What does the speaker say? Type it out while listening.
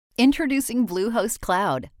Introducing Bluehost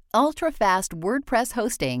Cloud, ultra-fast WordPress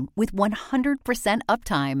hosting with 100%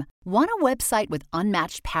 uptime. Want a website with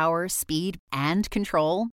unmatched power, speed, and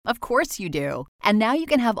control? Of course you do. And now you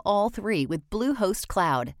can have all three with Bluehost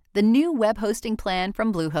Cloud, the new web hosting plan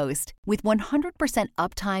from Bluehost. With 100%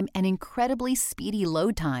 uptime and incredibly speedy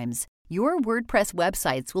load times, your WordPress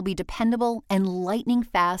websites will be dependable and lightning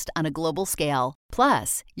fast on a global scale.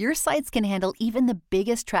 Plus, your sites can handle even the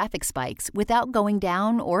biggest traffic spikes without going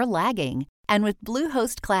down or lagging. And with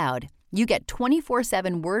Bluehost Cloud, you get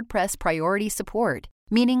 24/7 WordPress priority support,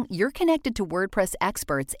 meaning you're connected to WordPress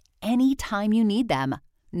experts anytime you need them.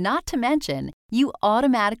 Not to mention, you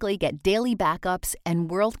automatically get daily backups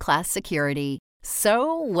and world-class security.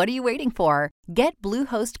 So, what are you waiting for? Get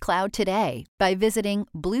Bluehost Cloud today by visiting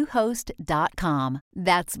Bluehost.com.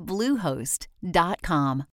 That's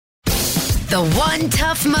Bluehost.com. The One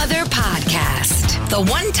Tough Mother Podcast. The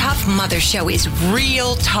One Tough Mother Show is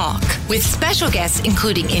real talk with special guests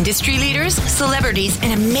including industry leaders, celebrities,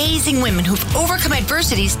 and amazing women who've overcome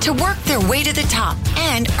adversities to work their way to the top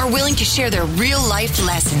and are willing to share their real life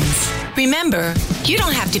lessons. Remember, you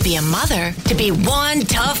don't have to be a mother to be one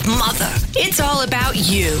tough mother. It's all about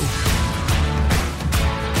you.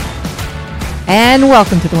 And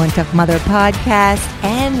welcome to the One Tough Mother Podcast.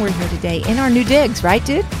 And we're here today in our new digs, right,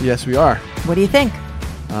 dude? Yes, we are. What do you think?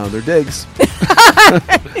 They're digs.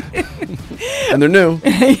 And they're new.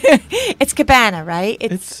 It's Cabana, right?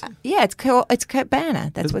 It's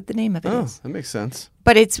Cabana. That's what the name of it is. That makes sense.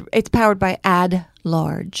 But it's powered by Ad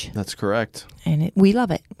Large. That's correct. And we love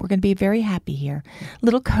it. We're going to be very happy here.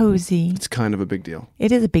 Little cozy. It's kind of a big deal.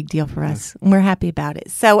 It is a big deal for us. And we're happy about it.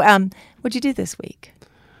 So what'd you do this week?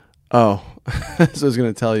 Oh, so I was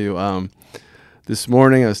going to tell you, this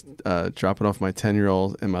morning I was dropping off my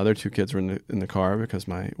 10-year-old and my other two kids were in the car because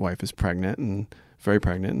my wife is pregnant and very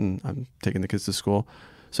pregnant and I'm taking the kids to school.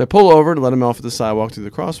 So I pull over to let them off at the sidewalk through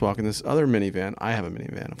the crosswalk, and this other minivan, I have a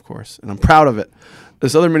minivan, of course, and I'm proud of it.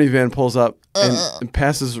 This other minivan pulls up and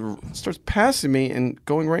starts passing me and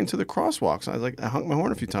going right into the crosswalk. So I honked my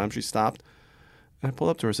horn a few times. She stopped and I pulled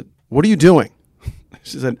up to her and said, "What are you doing?"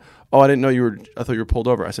 She said, "Oh, I didn't know you were, I thought you were pulled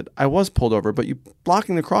over." I said, "I was pulled over, but you're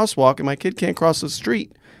blocking the crosswalk and my kid can't cross the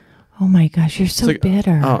street." Oh my gosh, you're so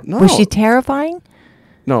bitter. Oh, no. Was she terrifying?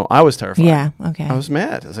 No, I was terrified. Yeah, okay. I was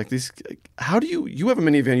mad. I was like, how do you have a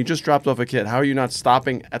minivan, you just dropped off a kid. How are you not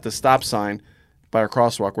stopping at the stop sign by a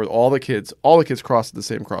crosswalk where all the kids cross at the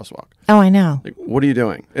same crosswalk? Oh, I know. Like, what are you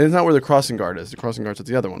doing? And it's not where the crossing guard is. The crossing guard's at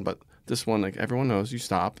the other one, but this one, like, everyone knows you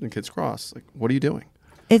stop and the kids cross. Like, what are you doing?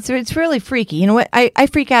 It's really freaky. You know what? I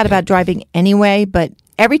freak out about driving anyway, but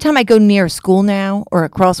every time I go near a school now or a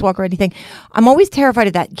crosswalk or anything, I'm always terrified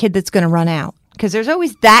of that kid that's going to run out. Because there's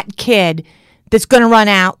always that kid that's going to run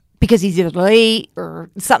out because he's either late or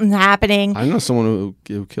something's happening. I know someone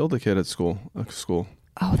who killed a kid at school.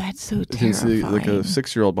 Oh, that's so terrifying. You can see like a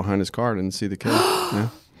 6-year-old behind his car and see the kid. Yeah.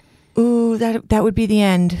 Ooh, that would be the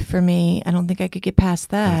end for me. I don't think I could get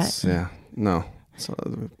past that. No. So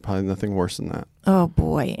probably nothing worse than that. Oh,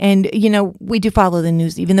 boy. And, we do follow the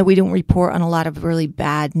news, even though we don't report on a lot of really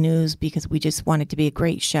bad news because we just want it to be a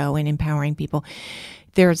great show and empowering people.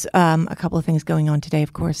 There's a couple of things going on today.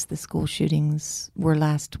 Of course, the school shootings were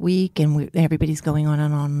last week, and everybody's going on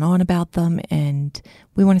and on and on about them. And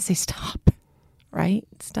we want to say stop, right?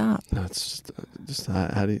 Stop. No, it's just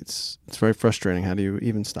how do you, it's very frustrating. How do you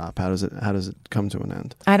even stop? How does it come to an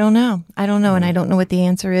end? I don't know, and I don't know what the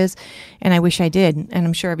answer is. And I wish I did, and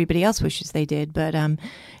I'm sure everybody else wishes they did. But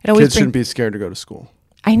it always kids shouldn't be scared to go to school.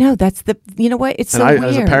 I know that's you know what? It's and so I, weird.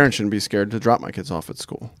 as a parent, shouldn't be scared to drop my kids off at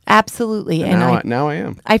school. Absolutely. And now I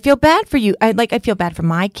am. I feel bad for you. I feel bad for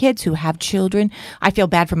my kids who have children. I feel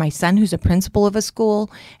bad for my son who's a principal of a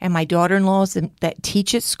school and my daughter-in-laws that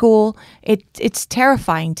teach at school. It's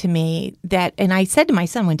terrifying to me that, and I said to my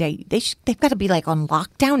son one day, they've got to be like on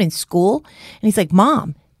lockdown in school. And he's like,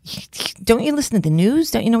 "Mom, don't you listen to the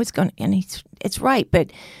news? Don't you know what's going on?" And it's right.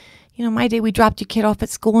 But my day we dropped your kid off at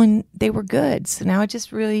school and they were good. So now it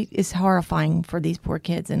just really is horrifying for these poor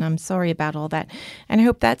kids. And I'm sorry about all that. And I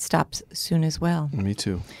hope that stops soon as well. Me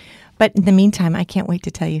too. But in the meantime, I can't wait to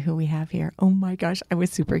tell you who we have here. Oh my gosh. I was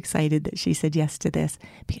super excited that she said yes to this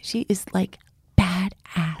because she is like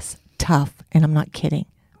badass tough. And I'm not kidding.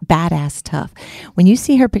 Badass tough. When you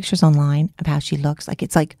see her pictures online of how she looks,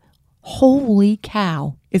 it's like, holy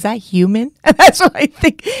cow, is that human? That's what I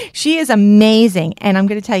think. She is amazing. And I'm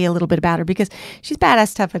going to tell you a little bit about her because she's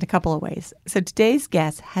badass tough in a couple of ways. So today's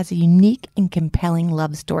guest has a unique and compelling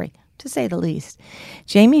love story, to say the least.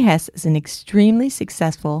 Jamie Hess is an extremely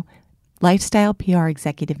successful lifestyle PR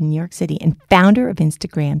executive in New York City and founder of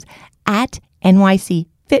Instagram's @NYC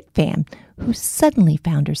Fit Fam, who suddenly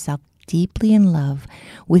found herself deeply in love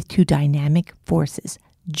with two dynamic forces,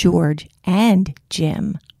 George and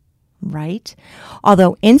Jim. Right?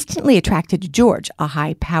 Although instantly attracted to George, a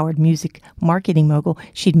high-powered music marketing mogul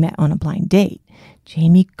she'd met on a blind date,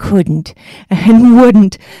 Jamie couldn't and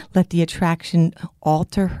wouldn't let the attraction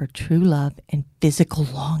alter her true love and physical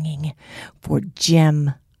longing for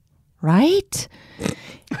Jim. Right?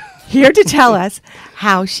 Here to tell us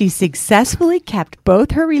how she successfully kept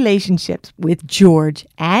both her relationships with George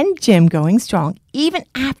and Jim going strong, even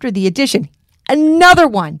after the addition, another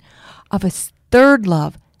one, of a third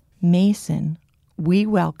love, Mason, we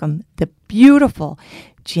welcome the beautiful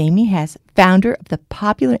Jamie Hess, founder of the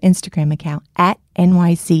popular Instagram account at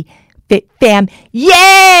NYC Fit Fam.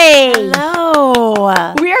 Yay!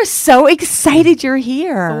 Hello. We are so excited you're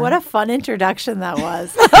here. What a fun introduction that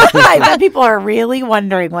was. I bet people are really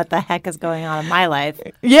wondering what the heck is going on in my life.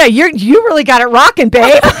 Yeah, you really got it rocking,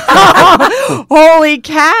 babe. Holy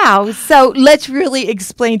cow. So let's really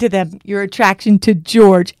explain to them your attraction to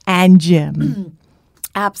George and Jim.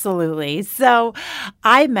 Absolutely. So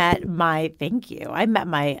I met my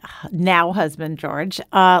now husband, George,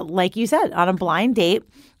 like you said, on a blind date.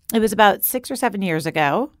 It was about 6 or 7 years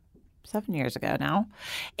ago. 7 years ago now.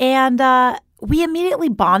 And we immediately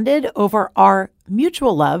bonded over our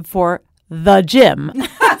mutual love for the gym.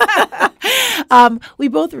 We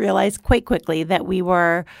both realized quite quickly that we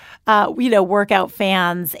were, workout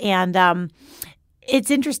fans. And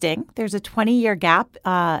it's interesting. There's a 20-year gap,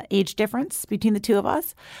 age difference between the two of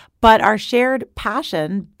us. But our shared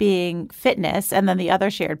passion being fitness, and then the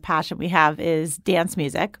other shared passion we have is dance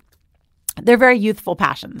music. They're very youthful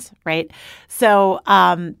passions, right? So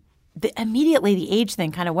immediately the age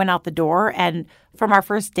thing kind of went out the door. And from our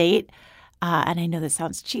first date, and I know this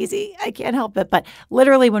sounds cheesy, I can't help it, but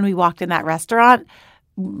literally when we walked in that restaurant,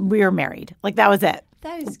 we were married. Like that was it.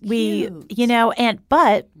 That is cute.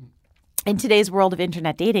 But in today's world of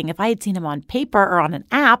internet dating, if I had seen him on paper or on an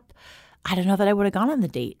app, I don't know that I would have gone on the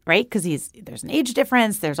date, right? Because there's an age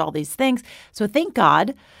difference, there's all these things. So thank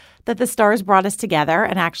God that the stars brought us together,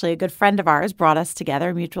 and actually a good friend of ours brought us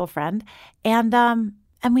together, a mutual friend, and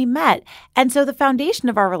we met. And so the foundation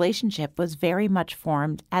of our relationship was very much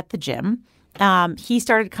formed at the gym. He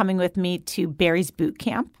started coming with me to Barry's boot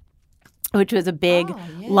camp, which was a big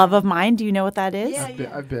love of mine. Do you know what that is?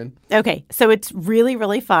 Yeah, I've been. Okay, so it's really,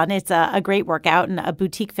 really fun. It's a great workout and a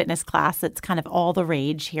boutique fitness class that's kind of all the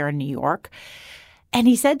rage here in New York. And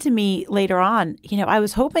he said to me later on, I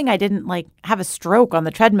was hoping I didn't have a stroke on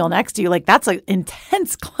the treadmill next to you. That's an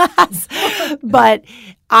intense class. But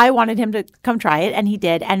I wanted him to come try it, and he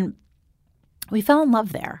did. And we fell in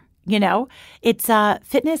love there. It's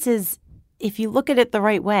fitness is, if you look at it the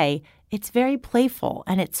right way, it's very playful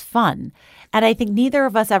and it's fun. And I think neither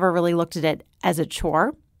of us ever really looked at it as a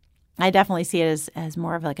chore. I definitely see it as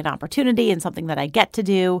more of an opportunity and something that I get to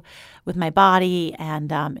do with my body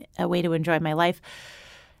and a way to enjoy my life.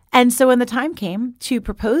 And so when the time came to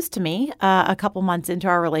propose to me a couple months into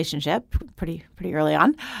our relationship, pretty early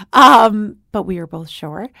on, but we were both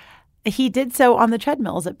sure, he did so on the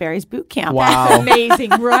treadmills at Barry's boot camp. Wow. That's amazing,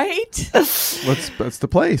 right? That's the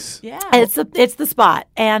place. Yeah. It's the spot.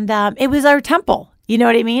 And it was our temple. You know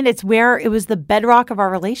what I mean? It was the bedrock of our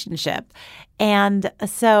relationship. And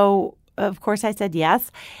so, of course, I said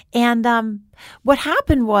yes. And what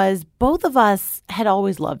happened was both of us had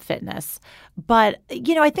always loved fitness. But,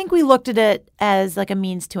 I think we looked at it as a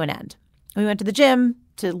means to an end. We went to the gym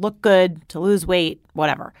to look good, to lose weight,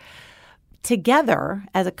 whatever. Together,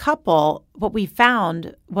 as a couple, what we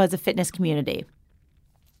found was a fitness community.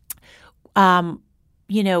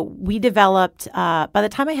 We developed, by the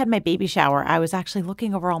time I had my baby shower, I was actually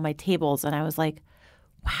looking over all my tables and I was like,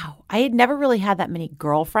 wow, I had never really had that many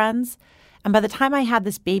girlfriends. And by the time I had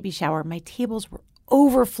this baby shower, my tables were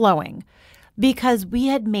overflowing because we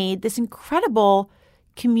had made this incredible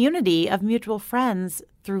community of mutual friends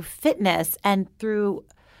through fitness and through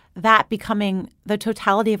that becoming the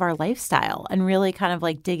totality of our lifestyle and really kind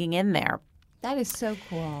of digging in there. That is so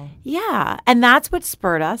cool. Yeah. And that's what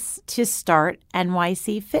spurred us to start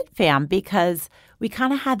NYC Fit Fam, because we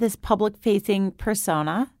kind of had this public-facing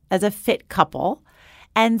persona as a fit couple.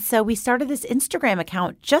 And so we started this Instagram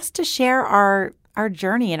account just to share our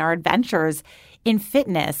journey and our adventures in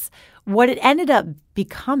fitness. What it ended up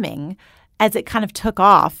becoming as it kind of took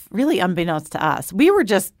off, really unbeknownst to us, we were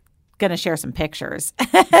just going to share some pictures.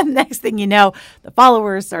 And next thing you know, the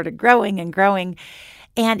followers started growing and growing.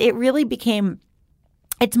 And it really became,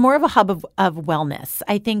 it's more of a hub of wellness.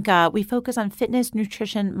 I think we focus on fitness,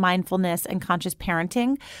 nutrition, mindfulness, and conscious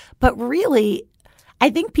parenting. But really, I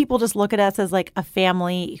think people just look at us as like a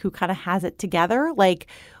family who kind of has it together. Like,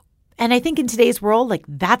 and I think in today's world, like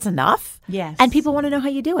that's enough. Yes. And people want to know how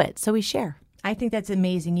you do it. So we share. I think that's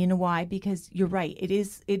amazing. You know why? Because you're right. It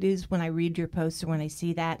is when I read your posts or when I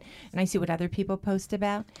see that and I see what other people post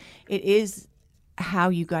about, it is how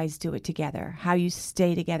you guys do it together, how you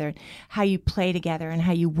stay together, how you play together, and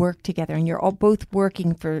how you work together. And you're all both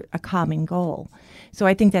working for a common goal. So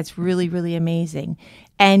I think that's really, really amazing.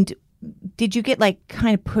 And did you get like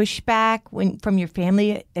kind of pushback from your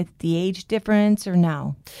family at the age difference or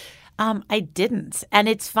no? I didn't. And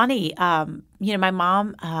it's funny. My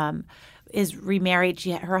mom is remarried.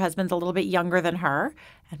 Her husband's a little bit younger than her,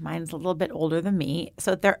 and mine's a little bit older than me.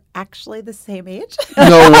 So they're actually the same age. No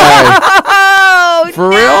way. Oh, For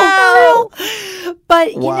real?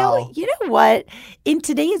 But Wow. you know what? In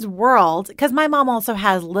today's world, because my mom also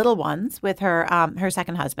has little ones with her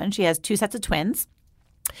second husband. She has 2 sets of twins,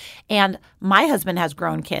 and my husband has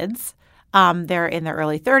grown kids. They're in their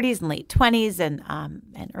early 30s and late 20s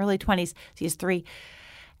and early 20s. So he has 3.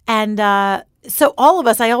 And so all of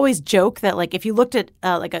us, I always joke that like if you looked at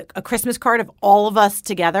like a Christmas card of all of us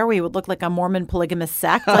together, we would look like a Mormon polygamous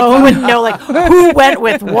sect. Like you wouldn't know like who went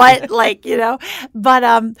with what, like, you know. But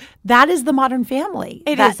that is the modern family.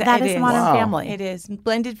 That is the modern family. It is.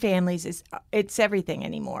 Blended families it's everything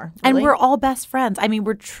anymore. And really. we're all best friends. I mean,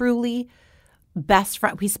 we're truly best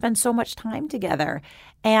friends. We spend so much time together.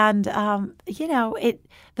 And,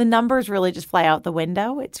 the numbers really just fly out the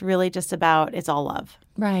window. It's really just about, it's all love.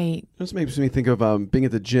 Right. This makes me think of being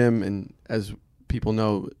at the gym, and as people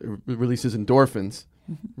know, it releases endorphins,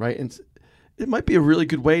 right? And it might be a really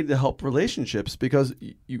good way to help relationships because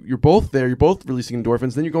you're both there, you're both releasing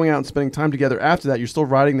endorphins, then you're going out and spending time together after that. You're still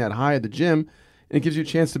riding that high at the gym, and it gives you a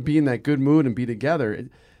chance to be in that good mood and be together.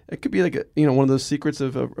 It could be like one of those secrets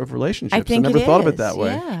of relationships. I think never thought of it that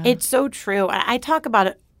way. Yeah. It's so true. I talk about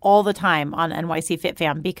it all the time on NYC Fit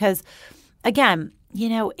Fam because, again,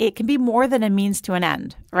 it can be more than a means to an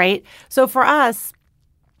end, right? So for us,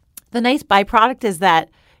 the nice byproduct is that,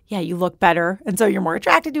 you look better, and so you're more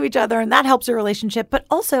attracted to each other, and that helps your relationship. But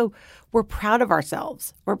also, we're proud of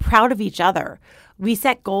ourselves. We're proud of each other. We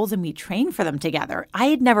set goals and we train for them together. I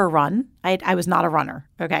had never run. I was not a runner,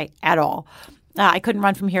 okay, at all. I couldn't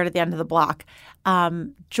run from here to the end of the block.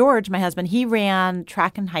 George, my husband, he ran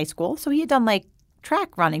track in high school. So he had done like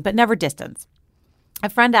track running, but never distance. A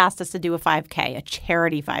friend asked us to do a 5K, a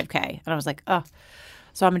charity 5K. And I was like, oh,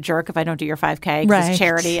 so I'm a jerk if I don't do your 5K because it's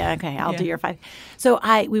charity. Okay, I'll do your 5K. So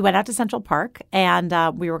we went out to Central Park and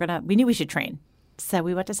we knew we should train. So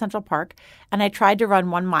we went to Central Park and I tried to run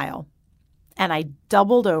 1 mile and I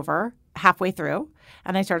doubled over halfway through.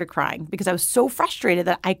 And I started crying because I was so frustrated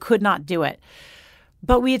that I could not do it.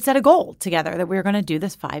 But we had set a goal together that we were going to do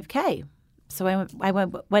this 5K. So I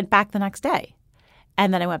went back the next day.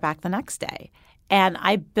 And then I went back the next day. And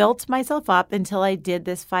I built myself up until I did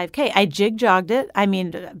this 5K. I jig-jogged it. I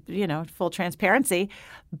mean, full transparency.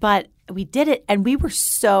 But we did it. And we were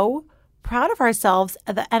so proud of ourselves.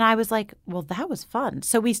 And I was like, well, that was fun.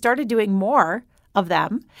 So we started doing more of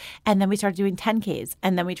them. And then we started doing 10Ks.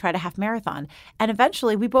 And then we tried a half marathon. And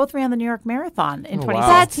eventually we both ran the New York Marathon in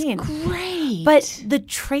 2016. That's great. But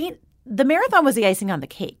the marathon was the icing on the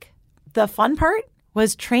cake. The fun part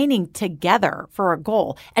was training together for a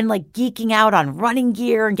goal and like geeking out on running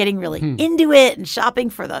gear and getting really into it and shopping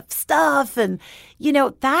for the stuff. And,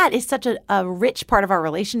 that is such a rich part of our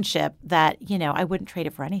relationship that, I wouldn't trade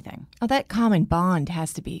it for anything. Oh, that common bond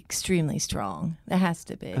has to be extremely strong. That has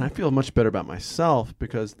to be. And I feel much better about myself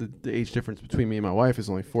because the age difference between me and my wife is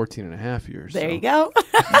only 14 and a half years. There so. you go.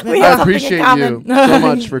 I appreciate you so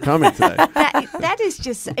much for coming today. That is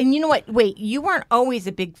just, and you know what? Wait, you weren't always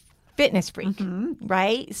a big fitness freak,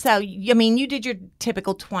 right? So, you did your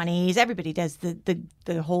typical 20s. Everybody does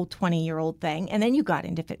the whole 20-year-old thing. And then you got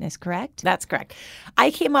into fitness, correct? That's correct. I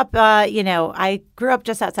came up, I grew up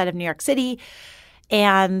just outside of New York City.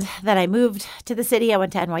 And then I moved to the city. I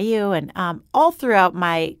went to NYU. And all throughout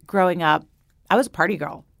my growing up, I was a party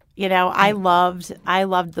girl. I loved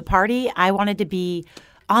the party. I wanted to be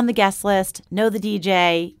on the guest list, know the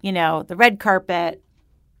DJ, the red carpet.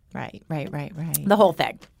 Right. The whole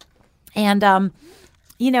thing. And,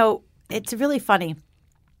 it's really funny.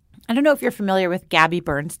 I don't know if you're familiar with Gabby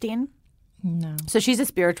Bernstein. No. So she's a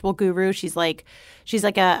spiritual guru. She's like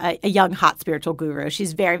a young, hot spiritual guru.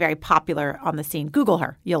 She's very, very popular on the scene. Google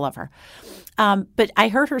her. You'll love her. But I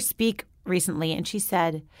heard her speak recently, and she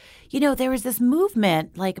said, there was this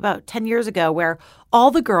movement like about 10 years ago where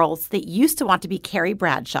all the girls that used to want to be Carrie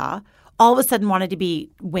Bradshaw all of a sudden wanted to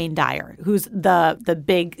be Wayne Dyer, who's the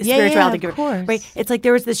big spirituality of giver. course. Right? It's like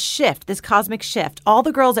there was this shift, this cosmic shift. All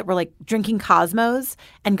the girls that were like drinking Cosmos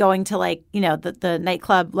and going to like, the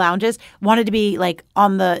nightclub lounges wanted to be like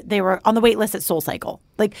they were on the wait list at SoulCycle.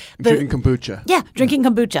 Like Drinking kombucha. Yeah, drinking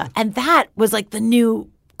kombucha. And that was like the new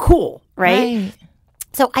cool, right?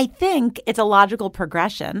 So I think it's a logical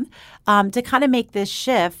progression to kind of make this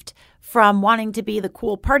shift from wanting to be the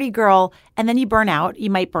cool party girl, and then you burn out. You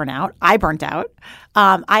might burn out. I burnt out.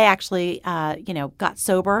 I actually, got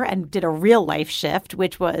sober and did a real life shift,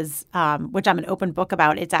 which was, which I'm an open book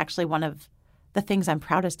about. It's actually one of the things I'm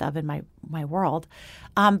proudest of in my world.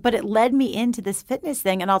 But it led me into this fitness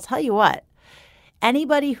thing, and I'll tell you what.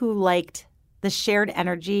 Anybody who liked the shared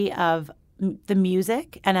energy of the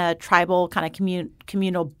music and a tribal kind of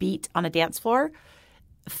communal beat on a dance floor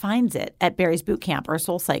finds it at Barry's Boot Camp or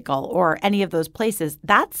SoulCycle or any of those places.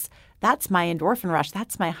 That's my endorphin rush.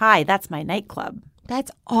 That's my high. That's my nightclub.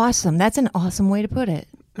 That's awesome. That's an awesome way to put it.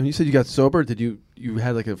 And you said you got sober. Did you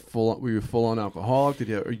had like were you full on alcoholic?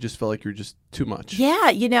 Or you just felt like you were just too much? Yeah.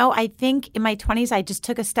 I think in my 20s, I just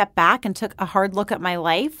took a step back and took a hard look at my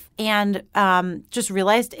life and just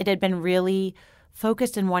realized it had been really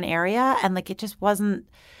focused in one area, and like it just wasn't.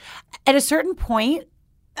 At a certain point,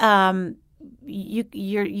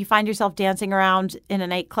 you find yourself dancing around in a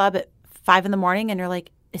nightclub at 5 a.m, and you're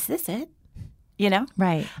like, "Is this it?"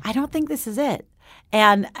 Right. I don't think this is it,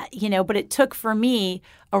 and but it took for me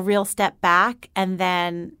a real step back and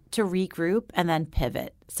then to regroup and then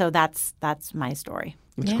pivot. So that's my story.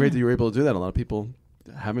 It's great that you were able to do that. A lot of people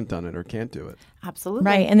haven't done it or can't do it. Absolutely.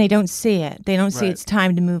 Right. And they don't see it. They don't see it's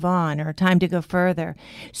time to move on or time to go further.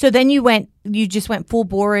 So then you just went full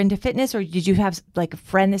bore into fitness, or did you have like a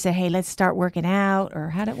friend that said, "Hey, let's start working out," or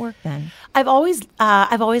how did it work then? I've always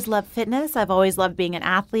loved fitness. I've always loved being an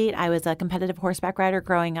athlete. I was a competitive horseback rider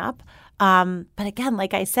growing up. But again,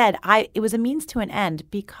 like I said, it was a means to an end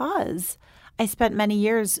because I spent many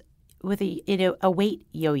years with a weight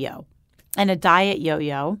yo-yo and a diet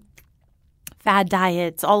yo-yo. Fad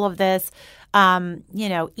diets, all of this,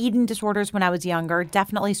 eating disorders when I was younger,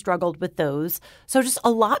 definitely struggled with those. So just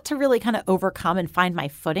a lot to really kind of overcome and find my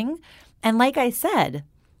footing. And like I said,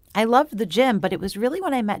 I loved the gym, but it was really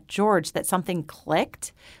when I met George that something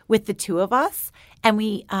clicked with the two of us, and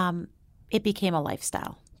it became a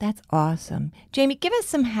lifestyle. That's awesome. Jamie, give us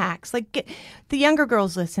some hacks. Like the younger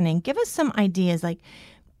girls listening, give us some ideas. Like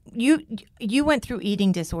you went through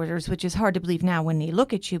eating disorders, which is hard to believe now when you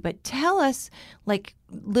look at you, but tell us like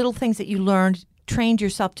little things that you learned, trained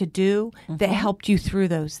yourself to do that helped you through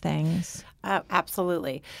those things.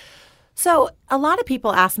 Absolutely. So a lot of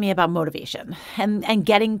people ask me about motivation and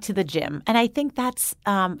getting to the gym. And I think that's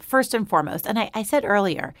first and foremost. And I said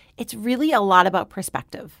earlier, it's really a lot about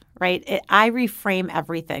perspective, right? I reframe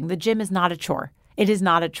everything. The gym is not a chore. It is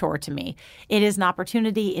not a chore to me. It is an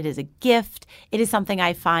opportunity. It is a gift. It is something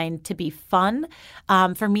I find to be fun.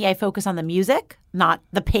 For me, I focus on the music, not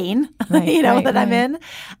the pain, that I'm in.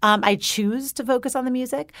 I choose to focus on the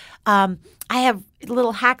music. I have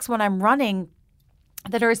little hacks when I'm running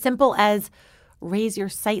that are as simple as raise your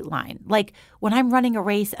sight line. Like when I'm running a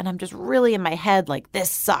race and I'm just really in my head like,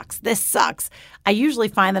 this sucks, I usually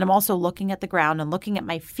find that I'm also looking at the ground and looking at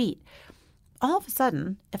my feet. All of a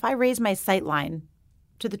sudden, if I raise my sight line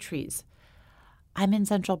to the trees, I'm in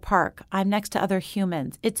Central Park. I'm next to other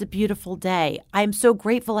humans. It's a beautiful day. I'm so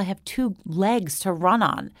grateful I have 2 legs to run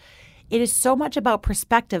on. It is so much about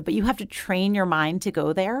perspective, but you have to train your mind to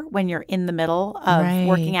go there when you're in the middle of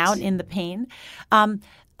working out in the pain.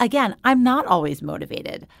 Again, I'm not always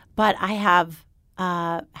motivated, but I have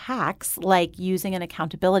hacks like using an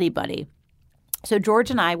accountability buddy. So George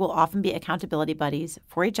and I will often be accountability buddies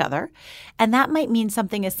for each other. And that might mean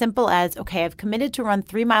something as simple as, okay, I've committed to run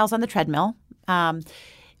 3 miles on the treadmill.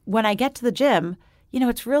 When I get to the gym,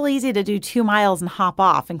 it's real easy to do 2 miles and hop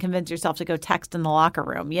off and convince yourself to go text in the locker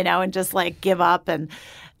room, and just like give up. And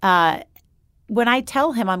when I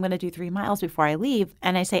tell him I'm going to do 3 miles before I leave,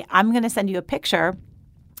 and I say, I'm going to send you a picture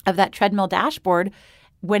of that treadmill dashboard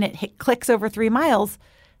when it clicks over 3 miles,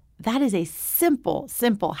 that is a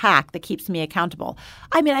simple hack that keeps me accountable.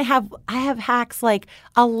 I mean, I have hacks like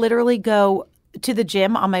I'll literally go to the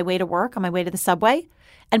gym on my way to work, on my way to the subway,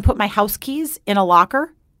 and put my house keys in a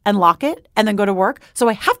locker and lock it and then go to work. So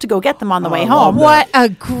I have to go get them on the way home. What a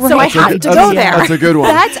great So I have to go there. That's a good one.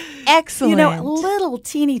 That's excellent. Little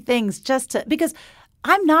teeny things because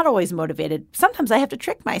I'm not always motivated. Sometimes I have to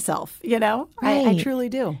trick myself, I truly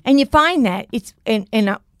do. And you find that it's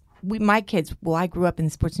my kids, I grew up in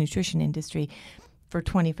the sports nutrition industry for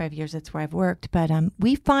 25 years. That's where I've worked. But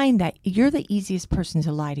we find that you're the easiest person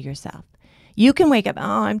to lie to yourself. You can wake up, oh,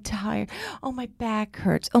 I'm tired. Oh, my back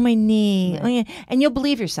hurts. Oh, my knee. Right. Oh, yeah. And you'll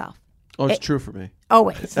believe yourself. Oh, it's true for me.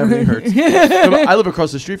 Always. Everything hurts. But I live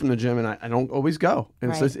across the street from the gym, and I don't always go.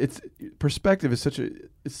 And Right. it's perspective is such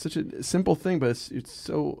a simple thing, but it's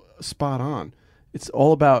so spot on. It's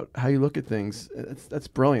all about how you look at things. That's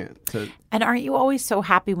brilliant. And aren't you always so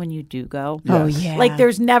happy when you do go? Oh, Yes. yeah. Like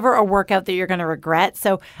there's never a workout that you're going to regret.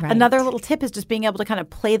 So Right. another little tip is just being able to kind of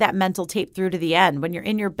play that mental tape through to the end. When you're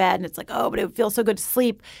in your bed and it's like, oh, but it feels so good to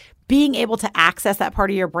sleep. Being able to access that part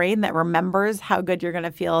of your brain that remembers how good you're going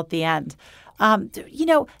to feel at the end.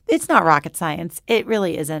 It's not rocket science. It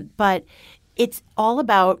really isn't. But it's all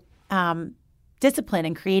about discipline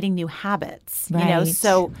and creating new habits. Right.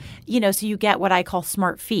 So you get what I call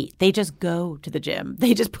smart feet. They just go to the gym.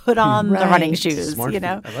 They just put on the running Right. shoes. Smart feet.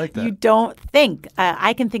 I like that. You don't think.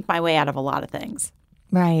 I can think my way out of a lot of things.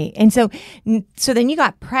 Right. And so then you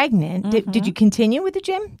got pregnant. Did you continue with the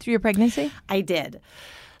gym through your pregnancy? I did.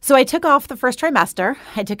 So I took off the first trimester.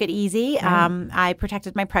 I took it easy. I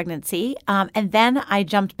protected my pregnancy. And then I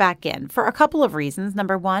jumped back in for a couple of reasons.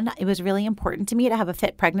 Number one, it was really important to me to have a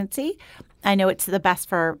fit pregnancy. I know it's the best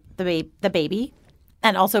for the baby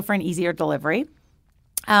and also for an easier delivery.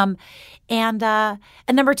 And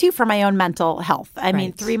number two, for my own mental health. I mean,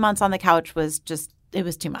 Right. 3 months on the couch was it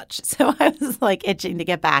was too much. So I was like itching to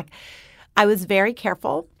get back. I was very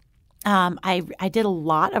careful. I did a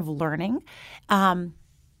lot of learning.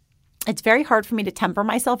 It's very hard for me to temper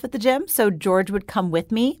myself at the gym. So George would come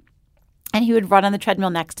with me and he would run on the treadmill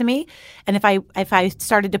next to me. And if I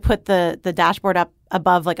started to put the dashboard up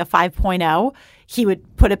above like a 5.0, he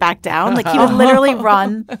would put it back down. Like he would literally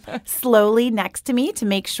run slowly next to me to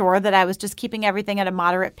make sure that I was just keeping everything at a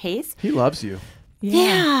moderate pace. He loves you.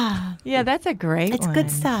 Yeah. Yeah, that's a great It's one. good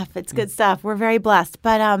stuff. It's good stuff. We're very blessed.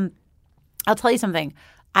 But I'll tell you something.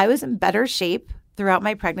 I was in better shape throughout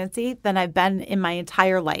my pregnancy than I've been in my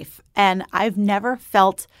entire life. And I've never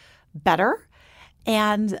felt better.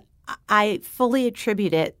 And I fully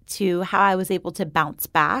attribute it to how I was able to bounce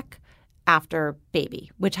back after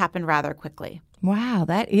baby, which happened rather quickly. Wow,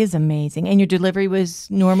 that is amazing. And your delivery was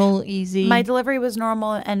normal, easy? My delivery was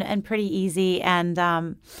normal and pretty easy. And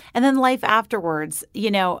then life afterwards,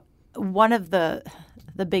 one of the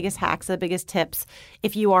biggest hacks, the biggest tips,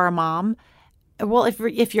 if you are a mom, well,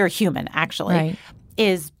 if you're a human, actually, Right.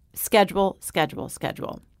 is schedule.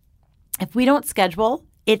 If we don't schedule,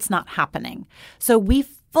 it's not happening. So we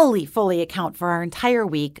fully account for our entire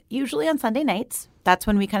week, usually on Sunday nights. That's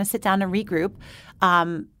when we kind of sit down and regroup.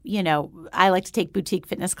 I like to take boutique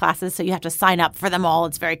fitness classes, so you have to sign up for them all.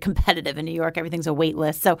 It's very competitive in New York. Everything's a wait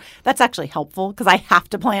list. So that's actually helpful because I have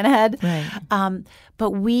to plan ahead. Right.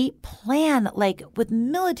 But we plan like with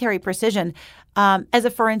military precision. As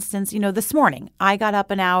a for instance, this morning I got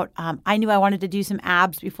up and out. I knew I wanted to do some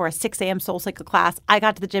abs before a 6 a.m. Soul Cycle class. I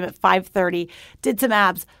got to the gym at 5:30, did some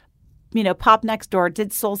abs, popped next door,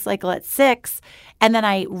 did Soul Cycle at 6, and then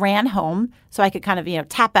I ran home so I could kind of,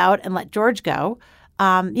 tap out and let George go,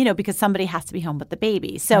 because somebody has to be home with the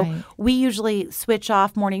baby. So Right. we usually switch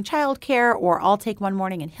off morning childcare, or I'll take one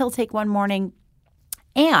morning and he'll take one morning.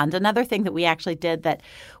 And another thing that we actually did that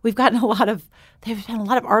we've gotten there's been a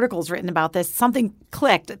lot of articles written about this. Something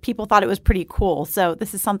clicked. People thought it was pretty cool. So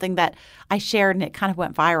this is something that I shared and it kind of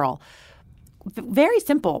went viral. Very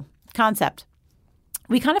simple concept.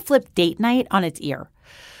 We kind of flipped date night on its ear.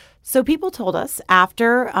 So people told us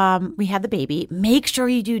after we had the baby, make sure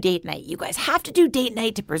you do date night. You guys have to do date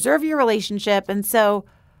night to preserve your relationship. And so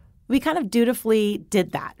we kind of dutifully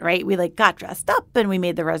did that, right? We got dressed up and we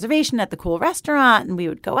made the reservation at the cool restaurant and we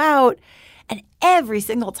would go out. And every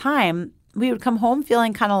single time we would come home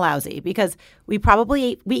feeling kind of lousy because we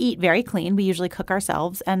eat very clean. We usually cook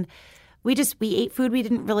ourselves and we ate food we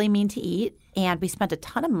didn't really mean to eat. And we spent a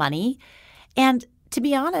ton of money. And to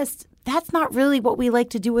be honest, that's not really what we like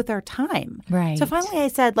to do with our time. Right. So finally I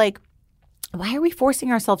said, why are we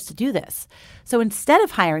forcing ourselves to do this? So instead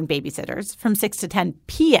of hiring babysitters from 6 to 10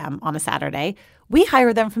 p.m. on a Saturday, we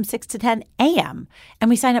hire them from 6 to 10 a.m. and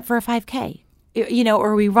we sign up for a 5K.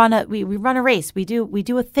 Or we run a race. We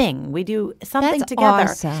do a thing. We do something That's together.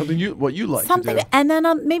 awesome. Something what you like Something, to do. and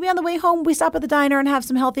then maybe on the way home, we stop at the diner and have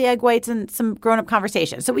some healthy egg whites and some grown-up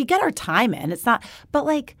conversation. So we get our time in. It's not,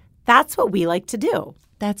 but that's what we like to do.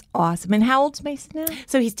 That's awesome. And how old's Mason now?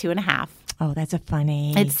 So he's 2.5. Oh, that's a fun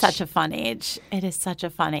age. It's such a fun age. It is such a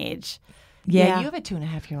fun age. Yeah, Yeah. you have a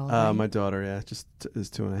 2.5-year-old. Right? My daughter, just is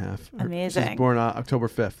 2.5. Amazing. She's born October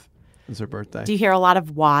 5th. It's her birthday. Do you hear a lot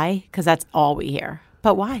of why? Because that's all we hear.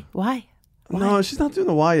 But why? Why? No, she's not doing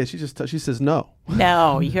the why yet. She says no.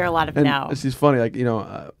 No, you hear a lot of And no. she's funny.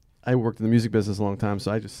 I worked in the music business a long time,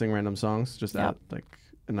 so I just sing random songs just Yep. out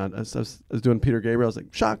And I was doing Peter Gabriel. I was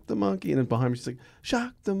like, shock the monkey. And then behind me, she's like,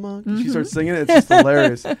 shock the monkey. She starts singing it. It's just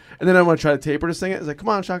hilarious. And then I want to try to tape her to sing it. It's like, come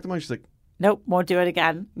on, shock the monkey. She's like, Nope, won't do it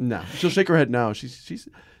again. no. She'll shake her head no. She's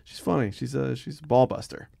funny. She's a ball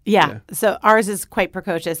buster. Yeah. So ours is quite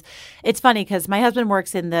precocious. It's funny because my husband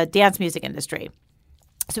works in the dance music industry.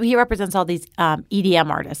 So he represents all these EDM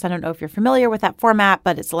artists. I don't know if you're familiar with that format,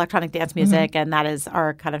 but it's electronic dance music, and that is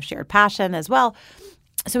our kind of shared passion as well.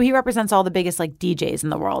 So he represents all the biggest like DJs in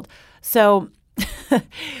the world. So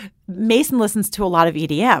Mason listens to a lot of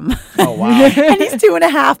EDM. Oh, wow. And he's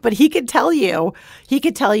 2.5, but he could tell you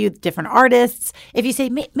different artists. If you say,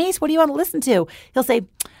 Mace, what do you want to listen to? He'll say,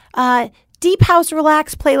 Deep House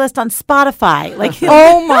Relax playlist on Spotify. Like,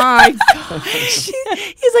 Oh my gosh.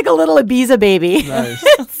 he's like a little Ibiza baby. Nice.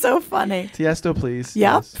 It's so funny. Tiesto, please.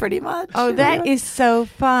 Yep, Yes. pretty much. Oh, that is so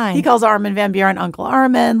fun. He calls Armin van Buuren Uncle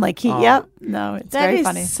Armin. Like it's That very is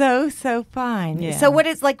funny. so fun. Yeah. So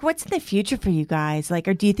what's in the future for you guys? Like,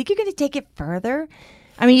 or do you think you're going to take it further?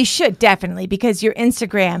 I mean, you should definitely, because your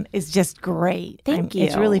Instagram is just great. Thank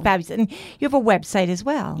It's you. really fabulous. And you have a website as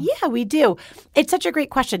well. Yeah, we do. It's such a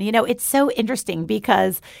great question. You know, it's so interesting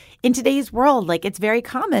because in today's world, like it's very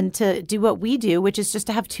common to do what we do, which is just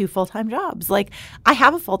to have 2 full-time jobs. Like I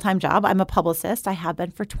have a full-time job. I'm a publicist. I have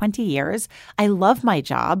been for 20 years. I love my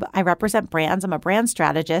job. I represent brands. I'm a brand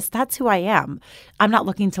strategist. That's who I am. I'm not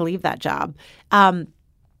looking to leave that job.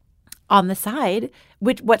 On the side,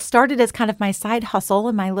 what started as kind of my side hustle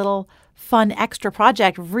and my little fun extra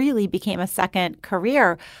project really became a second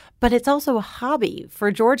career, but it's also a hobby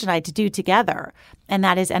for George and I to do together, and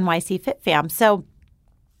that is NYC Fit Fam. So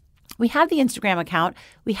we have the Instagram account,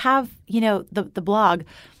 we have, the blog.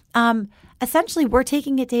 Essentially, we're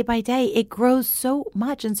taking it day by day. It grows so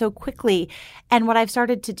much and so quickly. And what I've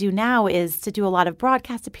started to do now is to do a lot of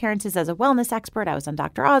broadcast appearances as a wellness expert. I was on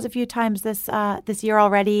Dr. Oz a few times this year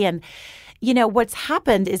already. And, what's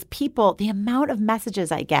happened is the amount of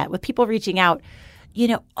messages I get with people reaching out,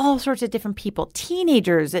 all sorts of different people,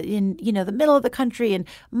 teenagers in, the middle of the country and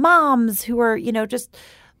moms who are, just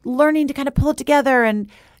learning to kind of pull it together and,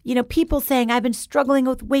 people saying, I've been struggling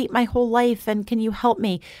with weight my whole life and can you help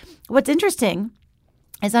me? What's interesting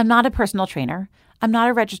is I'm not a personal trainer. I'm not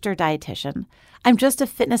a registered dietitian. I'm just a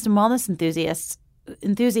fitness and wellness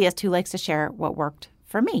enthusiast who likes to share what worked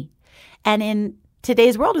for me. And in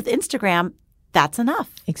today's world with Instagram, that's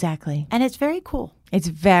enough. Exactly. And it's very cool. It's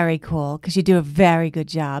very cool because you do a very good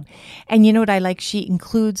job. And you know what I like? She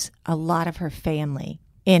includes a lot of her family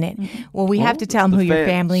in it. Mm-hmm. Well, we have to tell them who your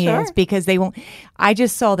family is because they won't. I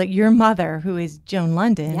just saw that your mother, who is Joan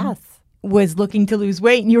London, was looking to lose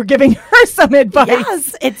weight and you were giving her some advice.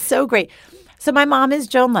 Yes, it's so great. So my mom is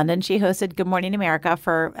Joan London. She hosted Good Morning America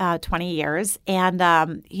for 20 years.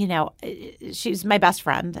 And, she's my best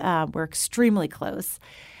friend. We're extremely close.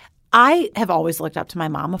 I have always looked up to my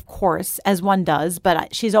mom, of course, as one does,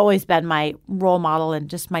 but she's always been my role model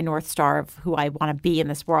and just my North Star of who I want to be in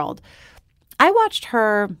this world. I watched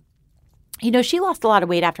her, she lost a lot of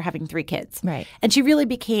weight after having 3 kids. Right. And she really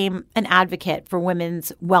became an advocate for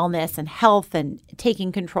women's wellness and health and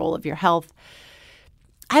taking control of your health.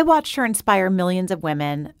 I watched her inspire millions of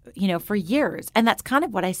women, for years. And that's kind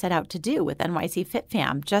of what I set out to do with NYC Fit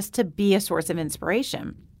Fam, just to be a source of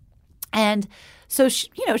inspiration. And so,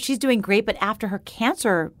 she's doing great. But after her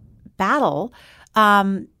cancer battle,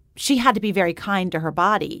 she had to be very kind to her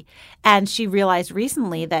body. And she realized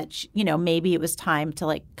recently that, maybe it was time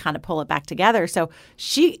to kind of pull it back together. So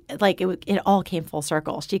she it all came full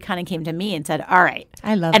circle. She kind of came to me and said, all right,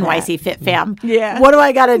 I love NYC that. Fit Fam. Yeah. What do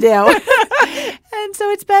I got to do? And so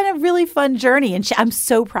it's been a really fun journey. And I'm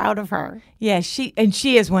so proud of her. Yeah, she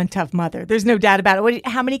is one tough mother. There's no doubt about it.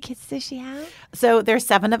 How many kids does she have? So there's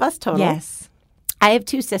 7 of us total. Yes. I have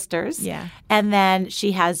 2 sisters. Yeah. And then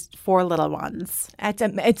she has 4 little ones.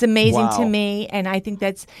 It's amazing Wow. to me. And I think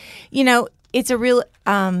that's, it's a real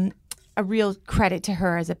credit to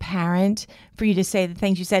her as a parent for you to say the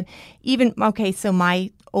things you said. So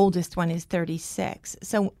my oldest one is 36.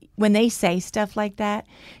 So when they say stuff like that,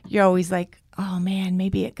 you're always like, oh man,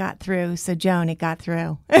 maybe it got through. So Joan, it got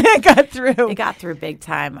through. It got through. It got through big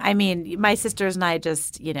time. I mean, my sisters and I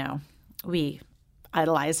just, we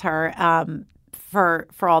idolize her.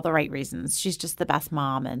 For all the right reasons. She's just the best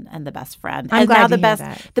mom and the best friend. I'm and glad now to the hear best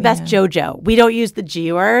that. the best JoJo. We don't use the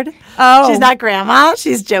G word. Oh. She's not grandma.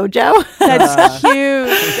 She's JoJo. That's cute.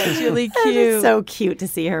 That's really And cute. it's so cute to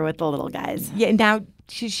see her with the little guys. Yeah. Now,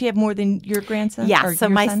 should she have more than your grandson? Yeah. Or So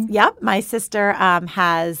your son? my sister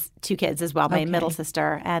has 2 kids as well. My Okay. middle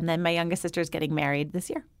sister, and then my youngest sister is getting married this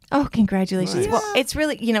year. Oh, congratulations. Nice. Well, it's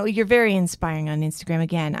really, you're very inspiring on Instagram.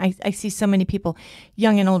 Again, I see so many people,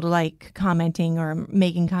 young and old alike, commenting or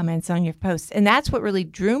making comments on your posts. And that's what really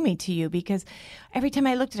drew me to you, because every time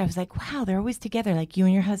I looked at it, I was like, wow, they're always together. Like you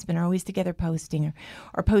and your husband are always together posting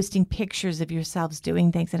or posting pictures of yourselves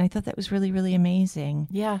doing things. And I thought that was really, really amazing.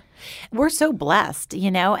 Yeah. We're so blessed,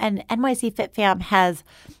 and NYC Fit Fam has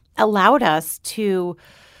allowed us to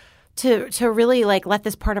really like let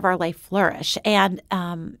this part of our life flourish, and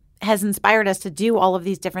has inspired us to do all of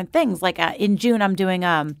these different things. Like in June, I'm doing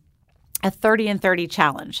a 30 and 30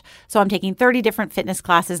 challenge. So I'm taking 30 different fitness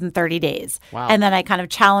classes in 30 days. Wow. And then I kind of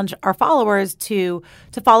challenge our followers to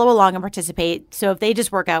follow along and participate. So if they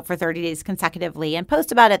just work out for 30 days consecutively and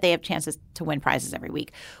post about it, they have chances to win prizes every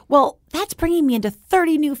week. Well, that's bringing me into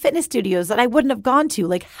 30 new fitness studios that I wouldn't have gone to.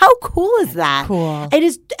 Like, how cool is that? Cool. It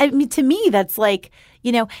is. I mean, to me, that's like,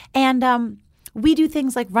 and we do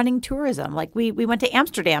things like running tourism. Like we went to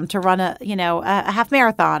Amsterdam to run a half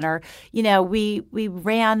marathon, or we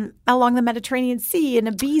ran along the Mediterranean Sea in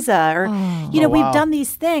Ibiza, or we've done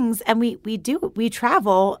these things, and we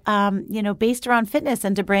travel based around fitness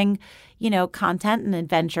and to bring content and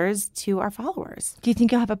adventures to our followers. Do you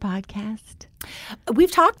think you'll have a podcast?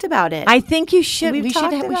 We've talked about it. I think you should. We've We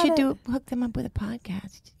talked should about hook them up with a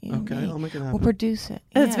podcast. Okay, I'll make it happen. We'll produce it.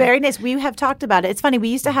 It's very nice. We have talked about it. It's funny. We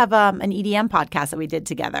used to have an EDM podcast that we did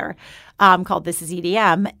together called This Is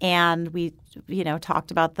EDM. And we,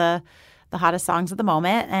 talked about the hottest songs of the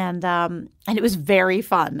moment. And it was very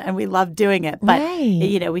fun. And we loved doing it. But,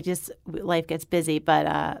 life gets busy.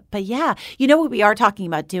 But yeah, what we are talking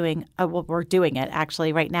about doing, we're doing it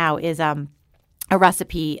actually right now, is a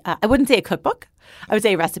recipe. I wouldn't say a cookbook. I would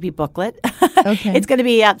say a recipe booklet. Okay. It's going to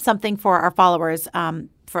be something for our followers,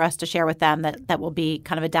 for us to share with them that will be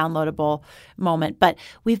kind of a downloadable moment. But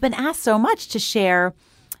we've been asked so much to share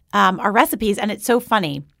our recipes, and it's so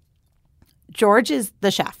funny. George is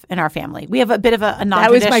the chef in our family. We have a bit of a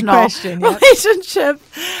non-traditional relationship.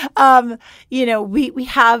 We're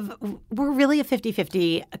really a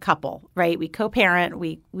 50-50 couple, right? We co-parent.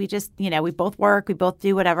 We just, we both work. We both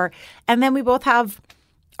do whatever. And then we both have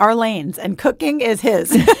our lanes, and cooking is his.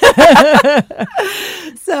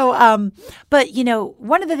 So, but,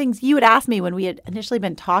 one of the things you had asked me when we had initially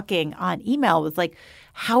been talking on email was like,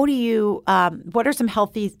 how do you, what are some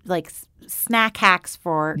healthy, like, snack hacks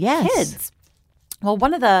for kids? Well,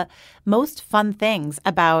 one of the most fun things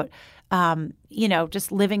about,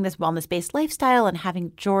 just living this wellness-based lifestyle and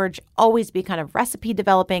having George always be kind of recipe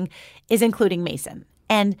developing is including Mason.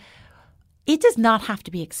 And it does not have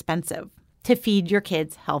to be expensive to feed your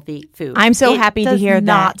kids healthy food. I'm so happy to hear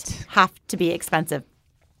that. It does not have to be expensive.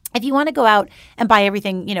 If you want to go out and buy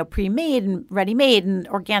everything, pre-made and ready-made and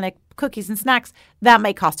organic cookies and snacks, that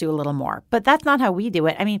might cost you a little more. But that's not how we do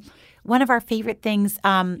it. I mean, one of our favorite things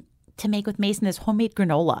to make with Mason is homemade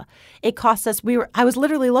granola. It costs us, I was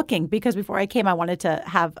literally looking, because before I came, I wanted to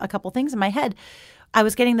have a couple things in my head. I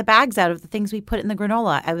was getting the bags out of the things we put in the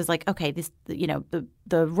granola. I was like, okay, this,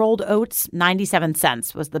 the rolled oats, 97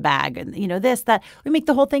 cents was the bag. And, that. We make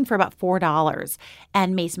the whole thing for about $4.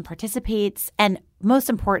 And Mason participates. And most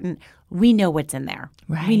important, we know what's in there.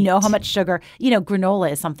 Right. We know how much sugar.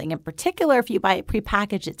 Granola is something in particular. If you buy it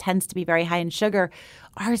prepackaged, it tends to be very high in sugar.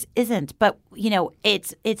 Ours isn't. But,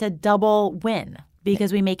 it's a double win,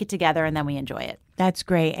 because we make it together and then we enjoy it. That's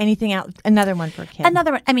great. Anything else? Another one for a kid.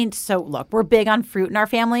 Another one. I mean, so look, we're big on fruit in our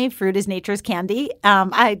family. Fruit is nature's candy.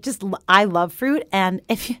 I love fruit. And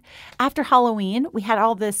after Halloween, we had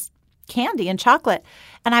all this candy and chocolate,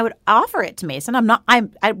 and I would offer it to Mason.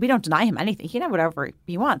 We don't deny him anything. He can have whatever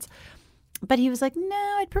he wants. But he was like,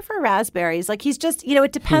 no, I'd prefer raspberries. Like, he's just,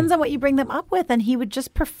 it depends on what you bring them up with, and he would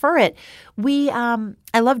just prefer it.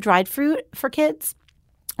 I love dried fruit for kids.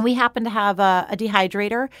 We happen to have a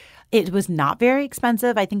dehydrator. It was not very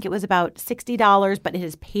expensive. I think it was about $60, but it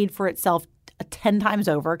has paid for itself 10 times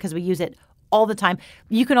over because we use it all the time.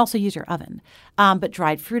 You can also use your oven. But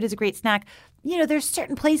dried fruit is a great snack. There's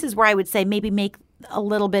certain places where I would say maybe make a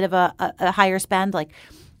little bit of a higher spend. Like,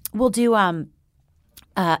 we'll do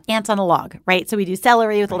ants on a log, right? So we do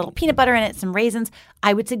celery with a little peanut butter in it, some raisins.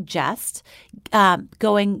 I would suggest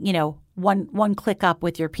going, one click up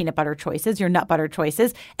with your peanut butter choices, your nut butter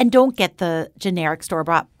choices, and don't get the generic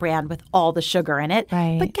store-bought brand with all the sugar in it.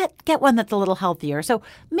 Right. But get one that's a little healthier. So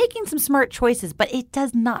making some smart choices, but it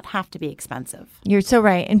does not have to be expensive. You're so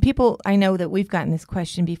right. And people, I know that we've gotten this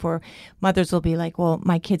question before. Mothers will be like, well,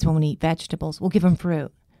 my kids won't eat vegetables. We'll give them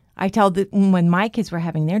fruit. I tell when my kids were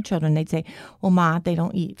having their children, they'd say, well, Ma, they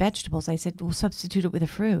don't eat vegetables. I said, we'll substitute it with a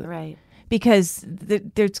fruit. Right. because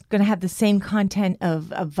there's going to have the same content of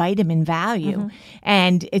vitamin value,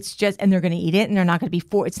 and they're going to eat it, and they're not going to be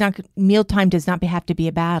mealtime does not have to be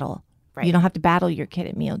a battle. Right. You don't have to battle your kid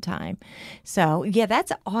at mealtime. So, yeah,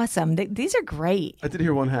 that's awesome. These are great. I did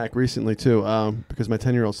hear one hack recently, too, because my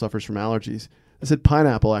 10-year-old suffers from allergies. I said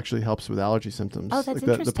pineapple actually helps with allergy symptoms. Oh, that's like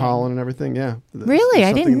interesting. The pollen and everything, yeah. Really?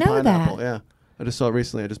 I didn't know pineapple, that. Yeah. I just saw it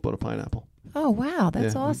recently. I just bought a pineapple. Oh, wow.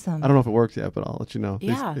 That's awesome. I don't know if it works yet, but I'll let you know.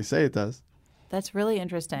 Yeah. They say it does. That's really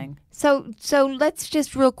interesting. So let's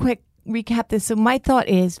just real quick recap this. So my thought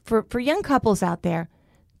is for young couples out there,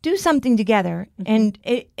 do something together, and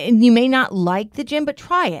you may not like the gym, but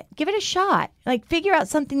try it. Give it a shot. Like, figure out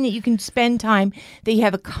something that you can spend time, that you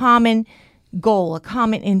have a common goal, a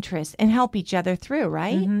common interest, and help each other through,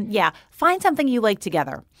 right? Yeah. Find something you like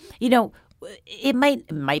together. It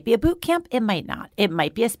might be a boot camp. It might not. It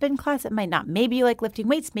might be a spin class. It might not. Maybe you like lifting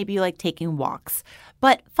weights. Maybe you like taking walks.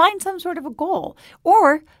 But find some sort of a goal.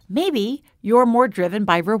 Or maybe you're more driven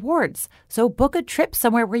by rewards. So book a trip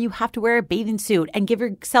somewhere where you have to wear a bathing suit and give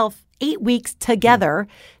yourself 8 weeks together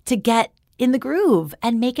to get in the groove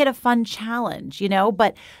and make it a fun challenge,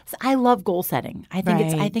 But I love goal setting. I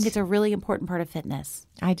think it's a really important part of fitness.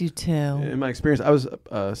 I do too. In my experience, I was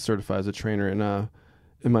certified as a trainer, and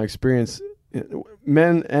in my experience,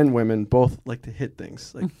 men and women both like to hit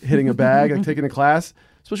things, like hitting a bag, like taking a class,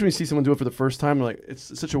 especially when you see someone do it for the first time. Like,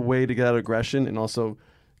 it's such a way to get out of aggression and also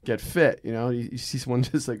get fit. You see someone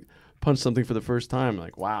just like punch something for the first time,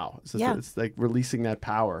 like, wow. It's like releasing that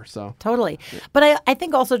power. So totally. Yeah. But I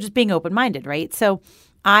think also just being open-minded, right? So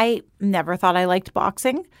I never thought I liked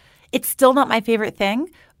boxing. It's still not my favorite thing.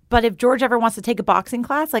 But if George ever wants to take a boxing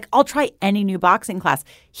class, like, I'll try any new boxing class.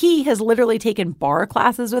 He has literally taken bar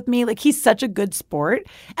classes with me. Like, he's such a good sport.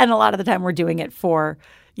 And a lot of the time we're doing it for,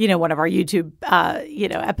 one of our YouTube,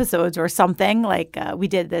 episodes or something. Like, we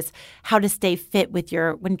did this how to stay fit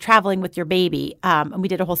when traveling with your baby. And we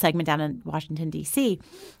did a whole segment down in Washington, D.C.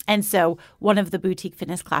 And so one of the boutique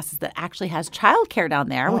fitness classes that actually has childcare down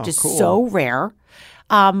there, which is so rare,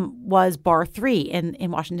 was Bar 3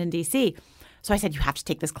 in Washington, D.C. So I said, you have to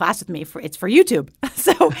take this class with me. It's for YouTube.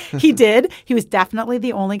 So he did. He was definitely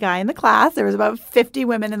the only guy in the class. There was about 50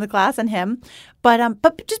 women in the class and him. But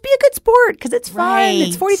just be a good sport because it's fun. Right.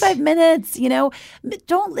 It's 45 minutes.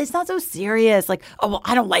 It's not so serious. Like, oh, well,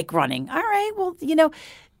 I don't like running. All right. Well,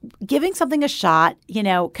 giving something a shot,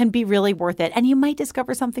 can be really worth it. And you might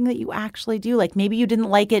discover something that you actually do. Like, maybe you didn't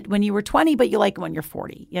like it when you were 20, but you like it when you're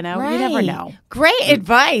 40. You never know. Great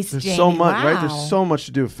advice, There's Jamie. so much, wow. right? There's so much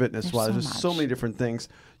to do fitness-wise. There's so many different things.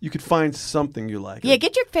 You could find something you like. Yeah,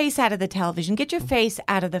 get your face out of the television. Get your face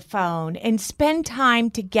out of the phone and spend time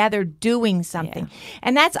together doing something. Yeah.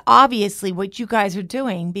 And that's obviously what you guys are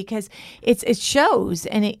doing because it shows.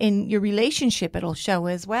 And in your relationship, it'll show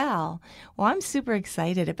as well. Well, I'm super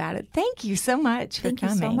excited about it. Thank you so much for coming.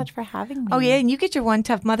 Thank you so much for having me. Oh, yeah, and you get your One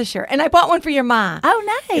Tough Mother shirt. And I bought one for your mom.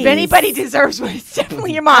 Oh, nice. If anybody deserves one, it's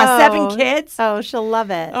definitely your mom. 7 kids. Oh, she'll love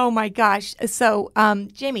it. Oh, my gosh. So,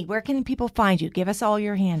 Jamie, where can people find you? Give us all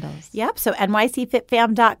your handles. Yep. So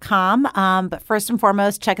nycfitfam.com. But first and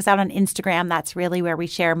foremost, check us out on Instagram. That's really where we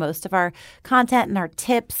share most of our content and our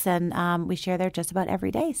tips. And we share there just about every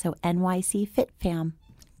day. So nycfitfam.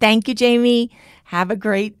 Thank you, Jamie. Have a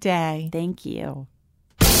great day. Thank you.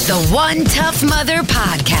 The One Tough Mother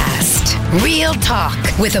Podcast. Real talk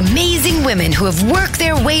with amazing women who have worked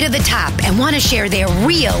their way to the top and want to share their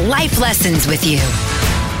real life lessons with you.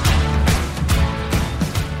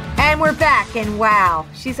 And we're back, and wow,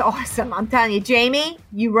 she's awesome. I'm telling you, Jamie,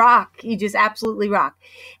 you rock. You just absolutely rock.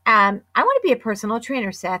 I want to be a personal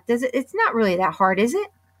trainer, Seth. It's not really that hard, is it?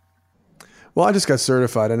 Well, I just got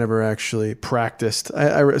certified. I never actually practiced.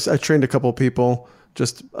 I trained a couple of people,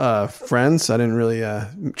 just friends. I didn't really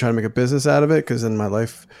try to make a business out of it because then my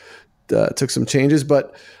life took some changes.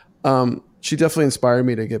 But she definitely inspired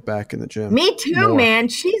me to get back in the gym. Me too, more. Man.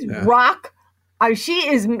 She's rock. She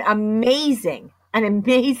is amazing.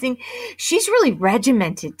 She's really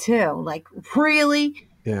regimented too. Like really,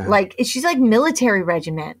 like she's like military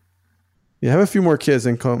regiment. Yeah, have a few more kids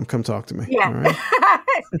and come talk to me. Yeah. All right?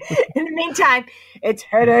 In the meantime, it's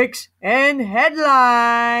headaches and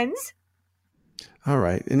headlines. All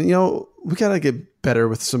right. And, we got to get better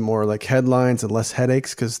with some more like headlines and less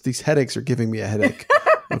headaches because these headaches are giving me a headache.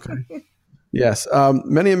 Okay. Yes.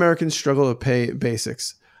 Many Americans struggle to pay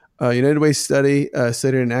basics. United Way study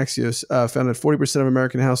stated in Axios found that 40% of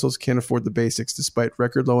American households can't afford the basics despite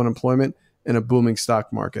record low unemployment and a booming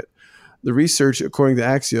stock market. The research, according to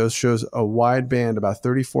Axios, shows a wide band, about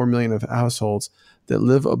 34 million of households that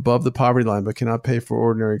live above the poverty line but cannot pay for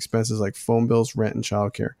ordinary expenses like phone bills, rent, and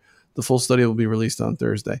childcare. The full study will be released on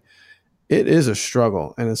Thursday. it is a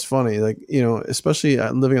struggle. And it's funny, like, especially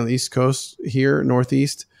living on the East Coast here,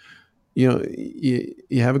 Northeast, you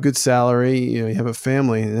have a good salary, you have a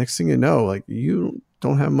family, and the next thing you know, like, you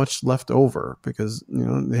don't have much left over because,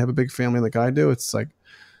 they have a big family like I do. It's like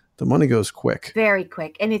the money goes quick. Very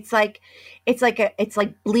quick. And it's like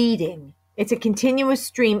bleeding. It's a continuous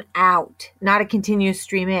stream out, not a continuous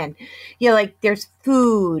stream in. Like there's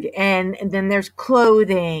food and then there's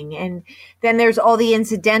clothing and then there's all the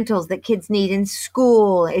incidentals that kids need in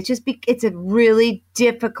school. It's a really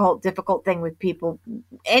difficult thing with people,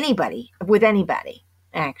 with anybody,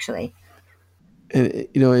 actually. And,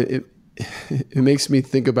 it makes me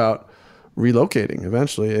think about relocating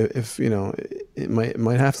eventually if, it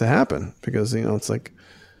might have to happen because, it's like,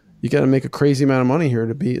 you got to make a crazy amount of money here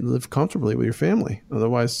to live comfortably with your family.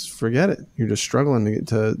 Otherwise, forget it. You're just struggling to get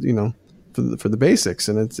to, for the basics.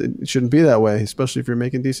 And it shouldn't be that way, especially if you're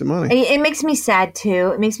making decent money. It makes me sad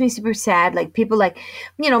too. It makes me super sad. Like people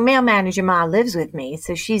mail manager Ma lives with me.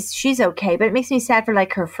 So she's okay. But it makes me sad for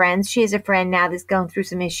like her friends. She has a friend now that's going through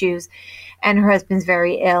some issues and her husband's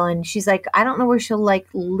very ill. And she's like, I don't know where she'll like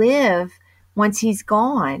live once he's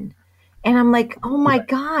gone. And I'm like, oh my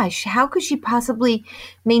gosh, how could she possibly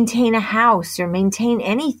maintain a house or maintain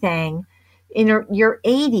anything in your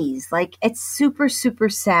 80s? Like, it's super, super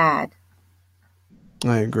sad.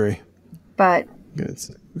 I agree. But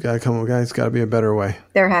it's got to be a better way.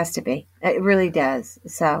 There has to be. It really does.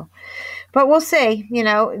 So, but we'll see.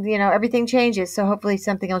 Everything changes. So hopefully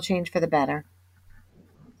something will change for the better.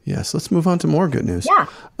 Yes. Let's move on to more good news. Yeah.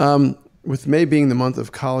 With May being the month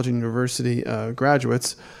of college and university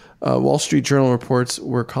graduates, Wall Street Journal reports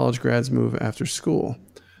where college grads move after school.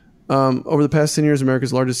 Over the past 10 years,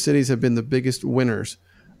 America's largest cities have been the biggest winners.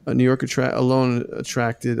 New York alone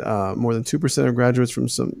attracted more than 2% of graduates from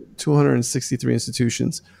some 263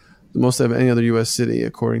 institutions, the most of any other U.S. city,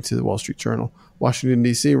 according to the Wall Street Journal. Washington,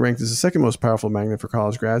 D.C. ranked as the second most powerful magnet for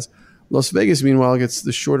college grads. Las Vegas, meanwhile, gets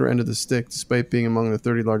the shorter end of the stick, despite being among the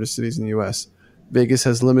 30 largest cities in the U.S. Vegas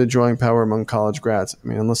has limited drawing power among college grads. I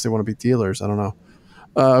mean, unless they want to be dealers, I don't know.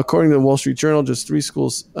 According to the Wall Street Journal, just 3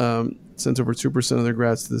 schools sent over 2% of their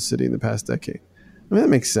grads to the city in the past decade. I mean, that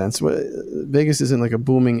makes sense. Vegas isn't like a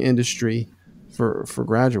booming industry for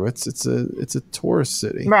graduates. It's a tourist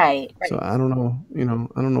city, right? So I don't know.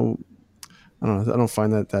 I don't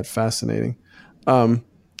find that fascinating. Let's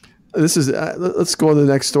go on to the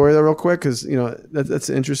next story though, real quick, because that's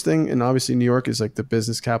interesting. And obviously, New York is like the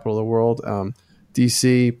business capital of the world.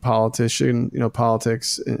 DC politics and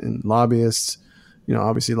lobbyists.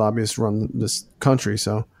 Obviously lobbyists run this country.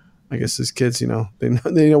 So I guess as kids, they know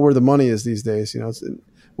where the money is these days.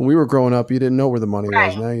 When we were growing up, you didn't know where the money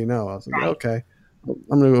was. Now you know. I was like, okay,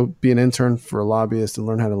 I'm going to go be an intern for a lobbyist and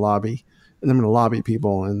learn how to lobby. And I'm going to lobby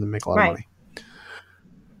people and make a lot of money.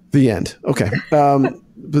 The end. Okay. But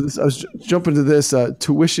I was jumping to this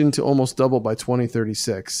tuition to almost double by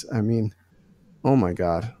 2036. I mean, oh my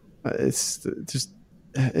God. It's just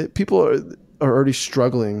people are already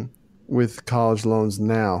struggling with college loans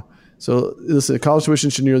now. So listen, college tuition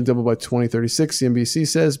should nearly double by 2036, CNBC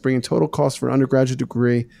says, bringing total cost for an undergraduate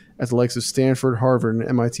degree at the likes of Stanford, Harvard, and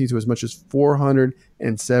MIT to as much as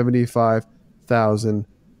 $475,000.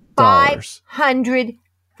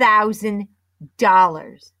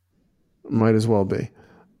 $500,000. Might as well be.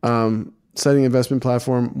 Citing investment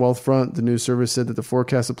platform Wealthfront, the news service said that the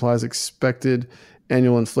forecast applies expected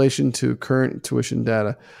annual inflation to current tuition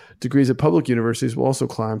data. Degrees at public universities will also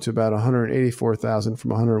climb to about $184,000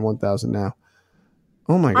 from $101,000 now.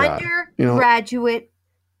 Oh my God! Undergraduate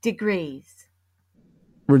degrees.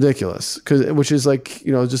 Ridiculous, which is like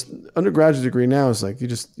just undergraduate degree now is like you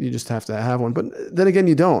just have to have one. But then again,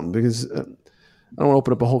 you don't, because I don't want to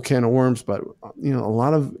open up a whole can of worms. But a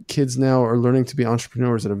lot of kids now are learning to be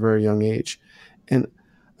entrepreneurs at a very young age, and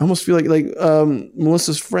I almost feel like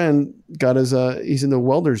Melissa's friend got he's in the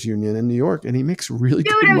welders union in New York, and he makes really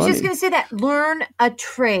good money. Dude, I was just going to say that. Learn a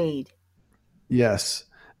trade. Yes.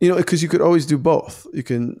 Because you could always do both. You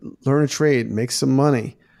can learn a trade, make some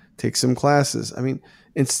money, take some classes. I mean,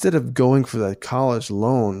 instead of going for that college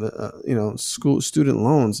loan, school student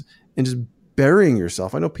loans, and just burying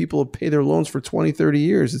yourself. I know people pay their loans for 20, 30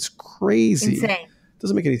 years. It's crazy. Insane. It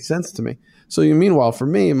doesn't make any sense to me. So meanwhile, for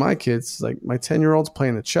me, my kids, like my 10-year-old's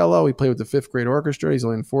playing the cello. He played with the 5th grade orchestra. He's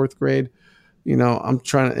only in 4th grade. I'm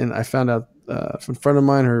trying to, and I found out from a friend of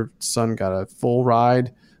mine, her son got a full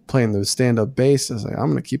ride playing the stand-up bass. I was like,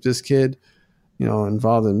 I'm going to keep this kid,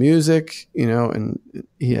 involved in music, and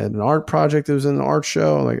he had an art project that was in an art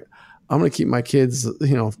show. Like, I'm going to keep my kids,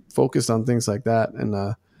 focused on things like that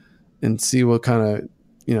and see what kind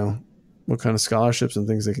of scholarships and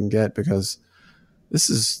things they can get, because This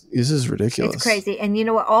is ridiculous. It's crazy. And you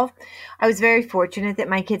know what? I was very fortunate that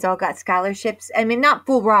my kids all got scholarships. I mean, not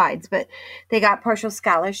full rides, but they got partial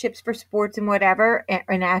scholarships for sports and whatever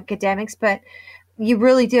and academics. But you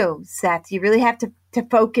really do, Seth. You really have to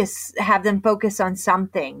have them focus on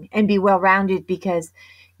something and be well-rounded, because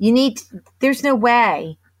there's no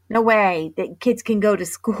way that kids can go to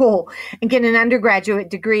school and get an undergraduate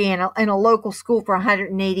degree in a local school for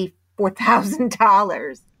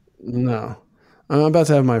 $184,000. No. I'm about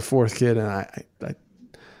to have my fourth kid, and I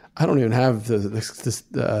don't even have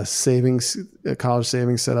the savings, college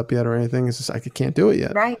savings set up yet or anything. It's just I can't do it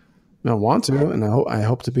yet. Right. I want to, and I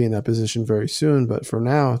hope to be in that position very soon. But for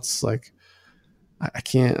now, it's like I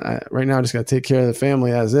can't. Right now, I just got to take care of the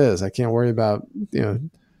family as is. I can't worry about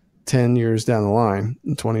 10 years down the line,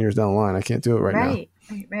 20 years down the line. I can't do it right now.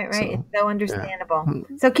 Right. So, it's so understandable. Yeah.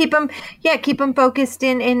 So keep them focused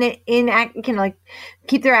keep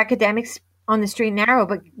their academics on the straight and narrow,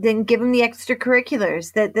 but then give them the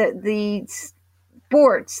extracurriculars, the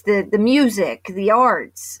sports, the music, the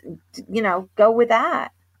arts, go with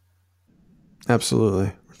that.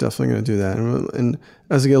 Absolutely. We're definitely going to do that. And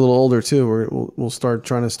as they get a little older too, we'll start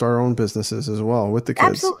trying to start our own businesses as well with the kids.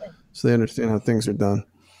 Absolutely. So they understand how things are done.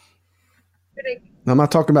 Now, I'm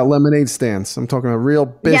not talking about lemonade stands. I'm talking about real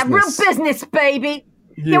business. Yeah, real business, baby.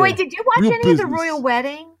 Yeah. Wait, did you watch any of the royal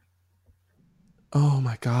wedding? Oh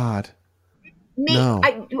my God. No.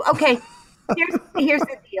 Okay. Here's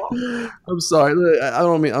the deal. I'm sorry.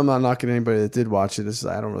 I'm not knocking anybody that did watch it.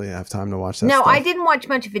 I don't really have time to watch that. No, stuff. I didn't watch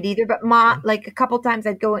much of it either. But Ma, like a couple times,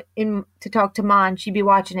 I'd go in to talk to Ma, and she'd be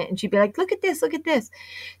watching it, and she'd be like, "Look at this, look at this."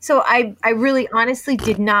 So I really, honestly,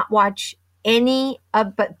 did not watch any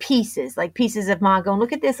but pieces of Ma going,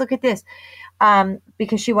 "Look at this,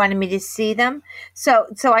 because she wanted me to see them. So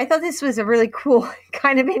I thought this was a really cool,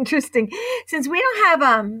 kind of interesting, since we don't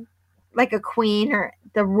have like a queen or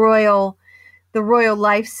the royal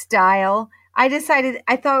lifestyle. I thought it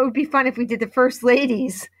would be fun if we did the First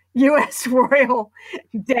Lady's U.S. Royal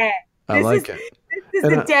Day. This is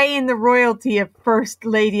the day in the royalty of First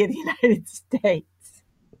Lady of the United States.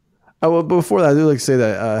 Well, before that, I do like to say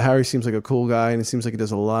that Harry seems like a cool guy, and it seems like he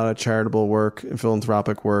does a lot of charitable work and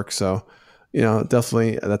philanthropic work. So,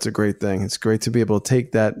 definitely that's a great thing. It's great to be able to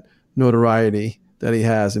take that notoriety that he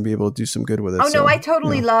has and be able to do some good with it. Oh, no, I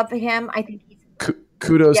totally love him. I think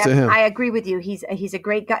kudos to him. I agree with you. He's a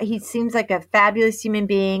great guy. He seems like a fabulous human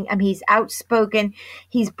being. He's outspoken.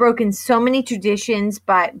 He's broken so many traditions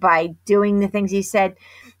by doing the things he said,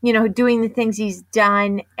 doing the things he's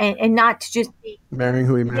done, and not to just be marrying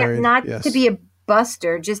who he married. To be a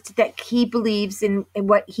buster, just that he believes in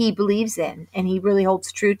what he believes in, and he really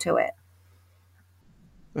holds true to it.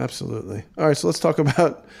 Absolutely. All right, so let's talk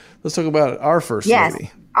about our first lady.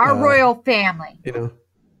 Our royal family.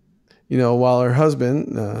 While her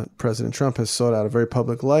husband, President Trump, has sought out a very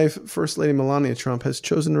public life, First Lady Melania Trump has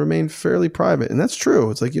chosen to remain fairly private. And that's true.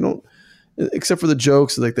 It's like except for the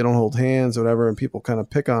jokes, like they don't hold hands or whatever, and people kind of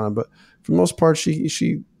pick on them. But for the most part,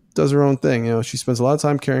 she does her own thing. She spends a lot of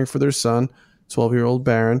time caring for their son, 12-year-old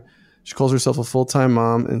Barron. She calls herself a full-time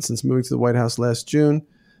mom. And since moving to the White House last June,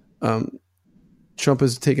 Trump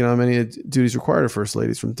has taken on many duties required of First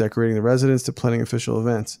Ladies, from decorating the residence to planning official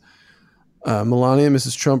events. Melania,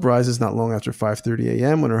 Mrs. Trump, rises not long after 5:30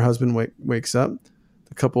 a.m. when her husband wakes up.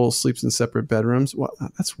 The couple sleeps in separate bedrooms.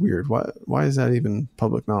 That's weird. Why is that even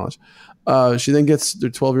public knowledge? She then gets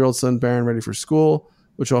their 12-year-old son, Barron, ready for school,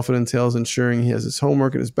 which often entails ensuring he has his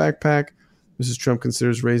homework in his backpack. Mrs. Trump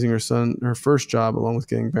considers raising her son her first job, along with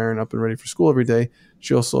getting Barron up and ready for school every day.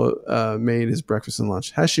 She also made his breakfast and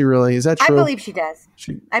lunch. Has she really? Is that true? I believe she does.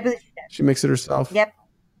 I believe she does. She makes it herself? Yep.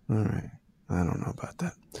 All right. I don't know about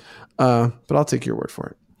that. But I'll take your word for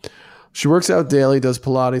it. She works out daily, does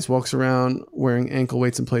Pilates, walks around wearing ankle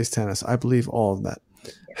weights, and plays tennis. I believe all of that.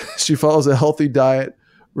 She follows a healthy diet,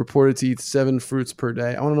 reported to eat 7 fruits per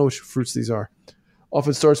day. I want to know which fruits these are.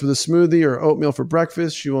 Often starts with a smoothie or oatmeal for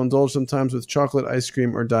breakfast. She will indulge sometimes with chocolate, ice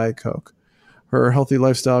cream, or Diet Coke. Her healthy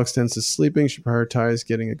lifestyle extends to sleeping. She prioritizes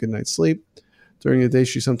getting a good night's sleep. During the day,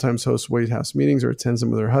 she sometimes hosts White House meetings or attends them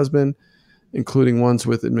with her husband, including ones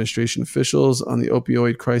with administration officials on the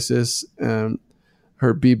opioid crisis and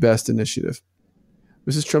her Be Best initiative.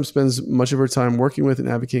 Mrs. Trump spends much of her time working with and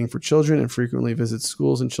advocating for children and frequently visits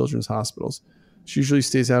schools and children's hospitals. She usually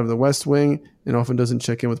stays out of the West Wing and often doesn't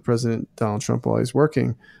check in with President Donald Trump while he's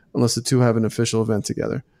working, unless the two have an official event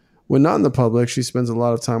together. When not in the public, she spends a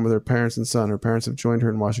lot of time with her parents and son. Her parents have joined her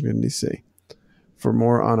in Washington, D.C. For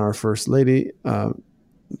more on our First Lady,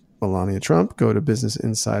 Melania Trump, go to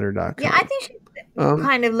businessinsider.com. Yeah, I think she's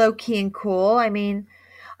kind of low-key and cool. I mean,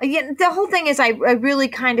 again, the whole thing is I really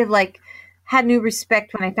kind of like had new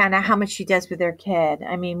respect when I found out how much she does with their kid.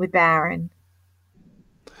 I mean, with Barron.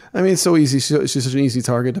 I mean, it's so easy. She's such an easy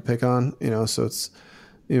target to pick on, so it's,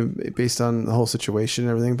 based on the whole situation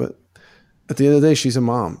and everything. But at the end of the day, she's a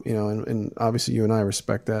mom, and obviously you and I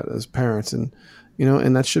respect that as parents, and,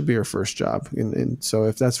 and that should be her first job. And so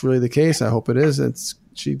if that's really the case, I hope it is.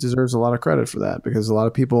 She deserves a lot of credit for that, because a lot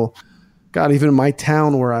of people, God, even in my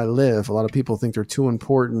town where I live, a lot of people think they're too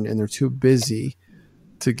important and they're too busy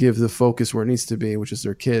to give the focus where it needs to be, which is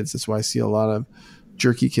their kids. That's why I see a lot of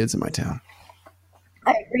jerky kids in my town.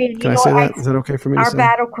 I agree. Can I say that? Is that okay for me to say? Our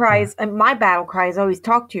battle cries, and my battle cry is always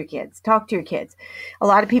talk to your kids. Talk to your kids. A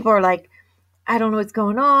lot of people are like, I don't know what's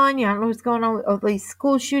going on. I don't know what's going on with all these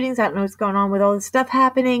school shootings. I don't know what's going on with all this stuff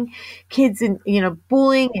happening. Kids and,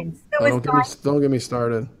 bullying and suicide. Don't get me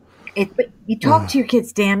started. But you talk to your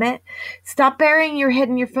kids, damn it. Stop burying your head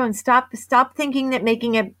in your phone. Stop thinking that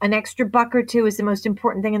making an extra buck or two is the most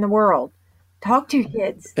important thing in the world. Talk to your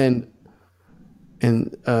kids. And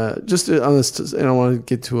just on this, and I don't want to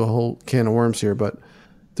get to a whole can of worms here, but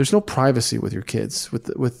there's no privacy with your kids. With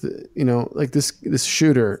like this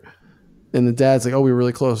shooter, and the dad's like, "Oh, we were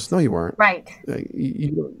really close." No, you weren't. Right. Like,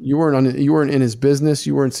 you weren't in his business.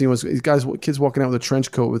 You weren't seeing kids walking out with a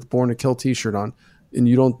trench coat with "Born to Kill" T-shirt on, and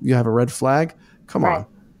you have a red flag. Come on,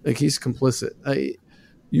 like he's complicit.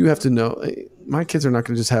 You have to know. My kids are not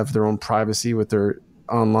going to just have their own privacy with their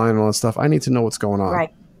online and all that stuff. I need to know what's going on.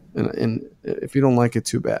 Right. And if you don't like it,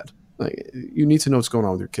 too bad. Like, you need to know what's going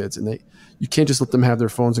on with your kids, and you can't just let them have their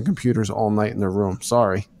phones and computers all night in their room.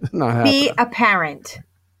 Sorry, not happening. Be a parent.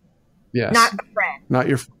 Yes. Not a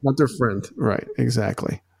friend. Not their friend. Right.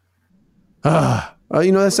 Exactly.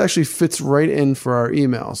 This actually fits right in for our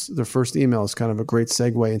emails. The first email is kind of a great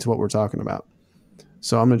segue into what we're talking about.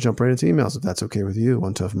 So I'm going to jump right into emails if that's okay with you,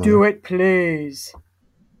 One Tough Mother. Do it, please.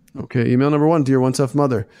 Okay, email number 1, Dear One Tough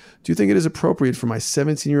Mother. Do you think it is appropriate for my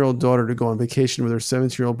 17-year-old daughter to go on vacation with her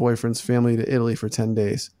 17-year-old boyfriend's family to Italy for 10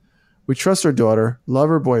 days? We trust our daughter, love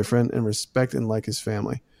her boyfriend, and respect and like his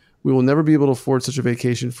family. We will never be able to afford such a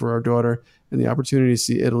vacation for our daughter, and the opportunity to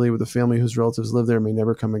see Italy with a family whose relatives live there may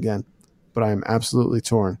never come again. But I am absolutely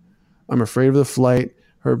torn. I'm afraid of the flight,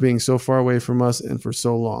 her being so far away from us and for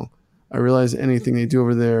so long. I realize anything they do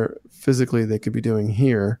over there physically they could be doing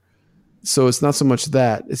here. So it's not so much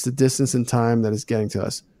that, it's the distance and time that is getting to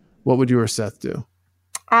us. What would you or Seth do?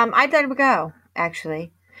 I'd let her go,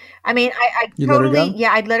 actually. I mean,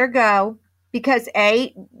 I'd let her go because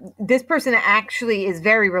this person actually is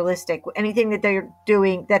very realistic. Anything that they're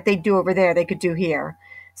doing, that they do over there, they could do here.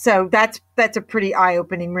 So that's a pretty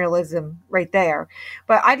eye-opening realism right there.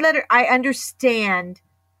 But I'd let her, I understand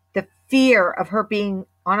the fear of her being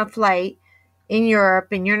on a flight in Europe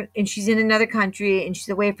and she's in another country and she's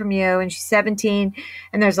away from you and she's 17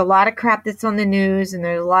 and there's a lot of crap that's on the news and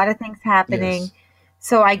there's a lot of things happening. Yes.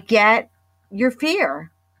 So I get your fear,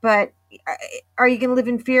 but are you going to live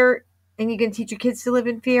in fear and you going to teach your kids to live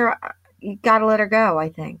in fear? You got to let her go, I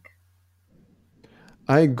think.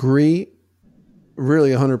 I agree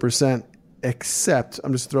really 100%, except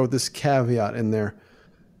I'm just throwing this caveat in there.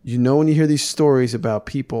 When you hear these stories about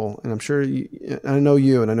people, and I'm sure I know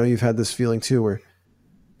you, and I know you've had this feeling too, where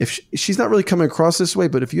if she's not really coming across this way,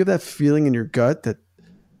 but if you have that feeling in your gut that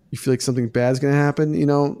you feel like something bad is going to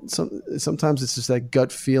happen, sometimes it's just that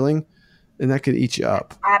gut feeling, and that could eat you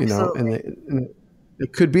up. Absolutely. And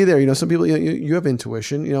it could be there. Some people, you have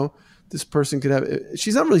intuition. This person could have.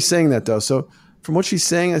 She's not really saying that though. So from what she's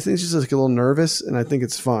saying, I think she's just like a little nervous, and I think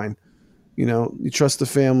it's fine. You trust the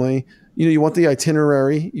family. You want the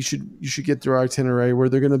itinerary. You should get their itinerary, where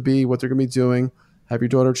they're going to be, what they're going to be doing. Have your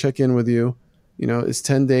daughter check in with you. It's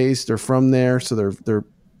 10 days. They're from there, so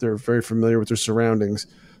they're very familiar with their surroundings.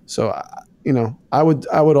 So, I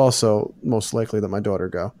would also most likely let my daughter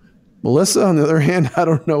go. Melissa, on the other hand, I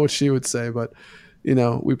don't know what she would say, but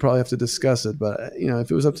we probably have to discuss it. But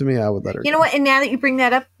if it was up to me, I would let her. You know what? And now that you bring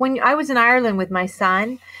that up, when I was in Ireland with my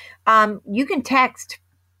son, you can text.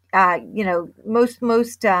 Most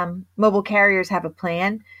mobile carriers have a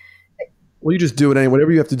plan. Well, you just do it anyway.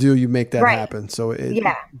 Whatever you have to do, you make that happen. So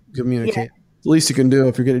communicate. Yeah. The least you can do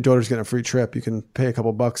if your daughter's getting a free trip, you can pay a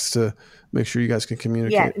couple bucks to make sure you guys can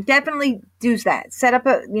communicate. Yeah, definitely do that. Set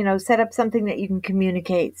up something that you can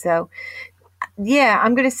communicate. So, yeah,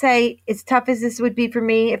 I'm going to say, as tough as this would be for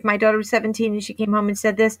me, if my daughter was 17 and she came home and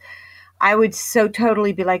said this, I would so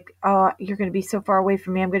totally be like, oh, you're going to be so far away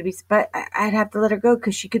from me. But I'd have to let her go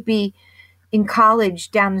because she could be in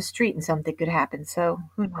college down the street and something could happen. So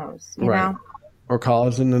who knows, you know? Or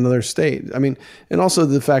college in another state. I mean, and also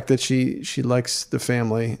the fact that she likes the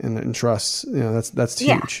family and trusts, that's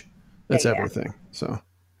huge. That's everything. So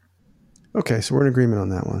Okay, so we're in agreement on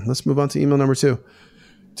that one. Let's move on to email number 2.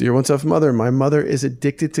 Dear One Tough Mother, my mother is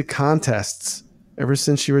addicted to contests. Ever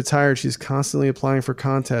since she retired, she's constantly applying for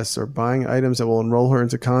contests or buying items that will enroll her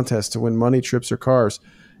into contests to win money, trips, or cars.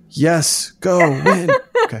 Yes, go win.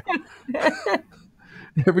 Okay.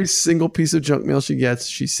 Every single piece of junk mail she gets,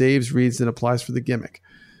 she saves, reads, and applies for the gimmick.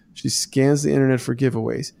 She scans the internet for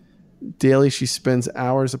giveaways. Daily, she spends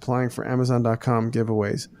hours applying for Amazon.com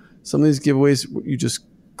giveaways. Some of these giveaways, you just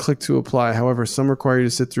click to apply. However, some require you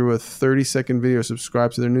to sit through a 30-second video or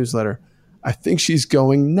subscribe to their newsletter. I think she's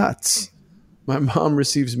going nuts. My mom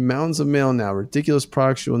receives mounds of mail now, ridiculous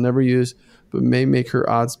products she will never use, but may make her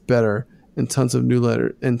odds better, and tons of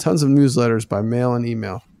newsletters by mail and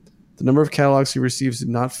email. The number of catalogs she receives do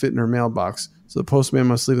not fit in her mailbox, so the postman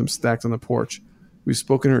must leave them stacked on the porch. We've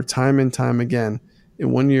spoken to her time and time again.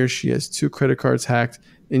 In 1 year, she has 2 credit cards hacked,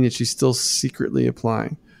 and yet she's still secretly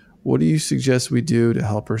applying. What do you suggest we do to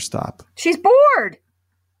help her stop? She's bored.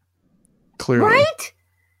 Clearly. Right?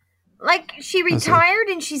 Like, she retired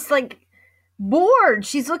and she's like bored.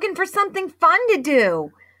 She's looking for something fun to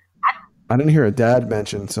do. I didn't hear a dad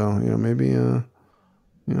mention, so, maybe, don't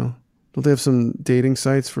they have some dating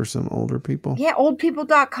sites for some older people? Yeah,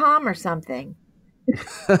 oldpeople.com or something.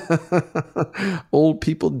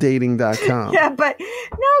 Oldpeopledating.com. Yeah, but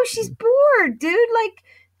no, she's bored, dude. Like,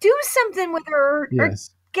 do something with her. Yes.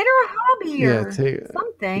 Or get her a hobby or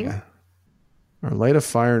something. Yeah. Or light a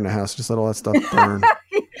fire in the house. Just let all that stuff burn.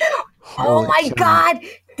 Oh my God.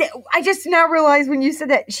 I just now realized when you said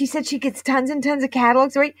that, she said she gets tons and tons of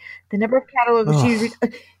catalogs, right? The number of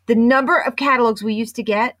catalogs we used to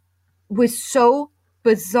get was so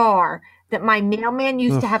bizarre that my mailman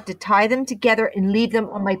used to have to tie them together and leave them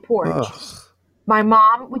on my porch. My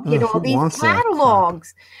mom would get all these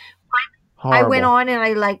catalogs. I went on and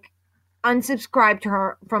I unsubscribed to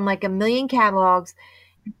her from a million catalogs.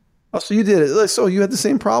 Oh, so you did it. So you had the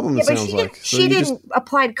same problem, it sounds like. So she didn't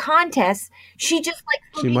apply to contests. She just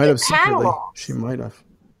she might have secretly. catalogs. She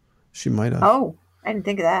might have. Oh, I didn't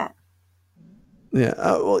think of that. Yeah.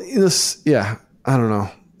 I don't know.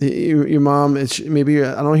 Your mom, maybe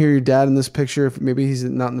I don't hear your dad in this picture. Maybe he's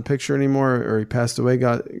not in the picture anymore, or he passed away.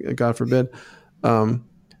 God forbid.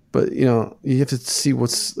 But you have to see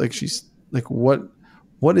what's she's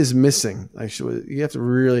what is missing. You have to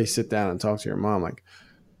really sit down and talk to your mom.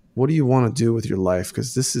 What do you want to do with your life?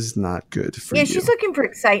 Because this is not good for you. Yeah, she's looking for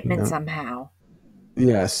excitement somehow.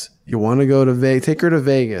 Yes, you want to go to Vegas. Take her to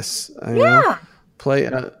Vegas. Play.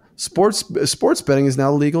 Sports betting is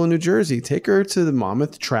now legal in New Jersey. Take her to the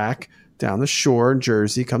Monmouth track down the shore in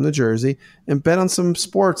Jersey. Come to Jersey and bet on some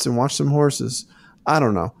sports and watch some horses. I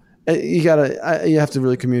don't know. You have to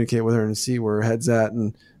really communicate with her and see where her head's at,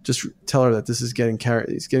 and just tell her that this is getting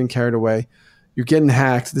carried away. You're getting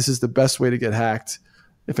hacked. This is the best way to get hacked.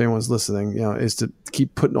 If anyone's listening, is to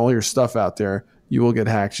keep putting all your stuff out there. You will get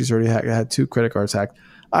hacked. She's already had 2 credit cards hacked.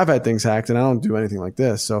 I've had things hacked, and I don't do anything like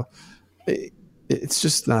this. So it's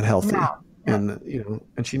just not healthy. No.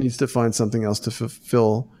 And she needs to find something else to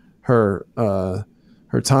fulfill her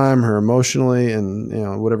time, her emotionally,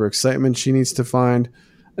 and whatever excitement she needs to find.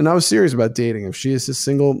 And I was serious about dating. If she is a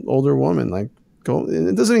single older woman, go.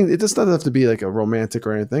 It doesn't have to be a romantic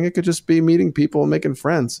or anything. It could just be meeting people and making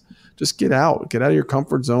friends. Just get out of your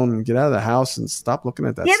comfort zone and get out of the house and stop looking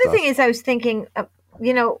at that stuff. The other thing is, I was thinking,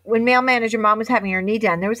 when mail manager mom was having her knee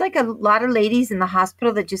done, there was a lot of ladies in the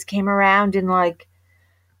hospital that just came around and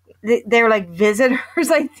they're visitors.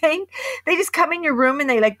 I think they just come in your room and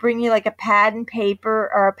they bring you a pad and paper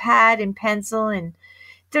or a pad and pencil, and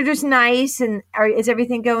they're just nice. And is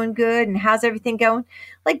everything going good? And how's everything going?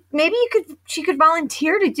 Maybe she could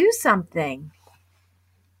volunteer to do something.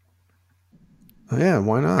 Yeah,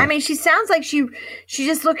 why not? I mean, she sounds like she's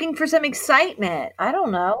just looking for some excitement. I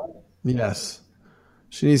don't know. Yes.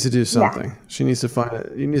 She needs to do something. Yeah. She needs to find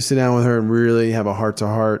it. You need to sit down with her and really have a heart to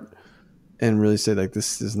heart and really say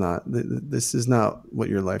this is not what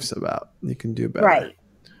your life's about. You can do better. Right.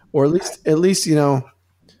 Or at least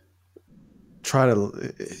try to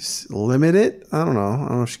limit it. I don't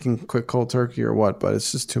know if she can quit cold turkey or what, but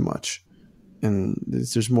it's just too much. And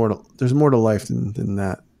there's more to life than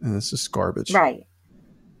that. And it's just garbage. Right.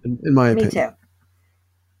 In my opinion. Me too.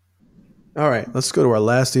 All right. Let's go to our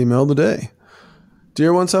last email of the day.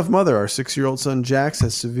 Dear One Tough Mother, our 6-year-old son Jax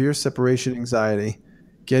has severe separation anxiety.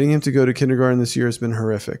 Getting him to go to kindergarten this year has been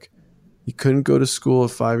horrific. He couldn't go to school at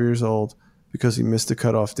 5 years old because he missed the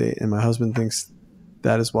cutoff date. And my husband thinks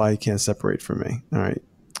that is why he can't separate from me. All right.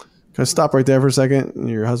 Can I stop right there for a second?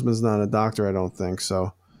 Your husband's not a doctor, I don't think.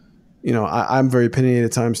 So, I'm very opinionated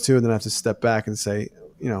at times too. And then I have to step back and say,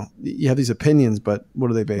 you have these opinions, but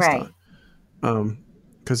what are they based on?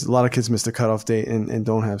 because a lot of kids miss the cutoff date and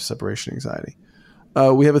don't have separation anxiety.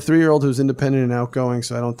 We have a 3-year-old who's independent and outgoing,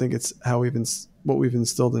 so I don't think it's what we've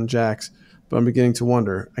instilled in Jax, but I'm beginning to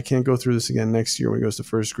wonder. I can't go through this again next year when he goes to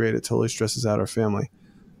first grade. It totally stresses out our family.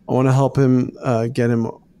 I want to help him, get him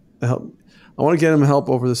help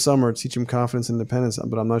over the summer, teach him confidence and independence,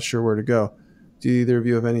 but I'm not sure where to go. Do either of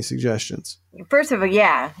you have any suggestions? First of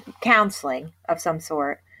all, counseling of some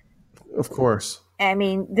sort. Of course. I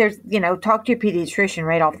mean, there's, talk to your pediatrician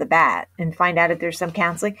right off the bat and find out if there's some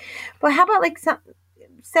counseling. But how about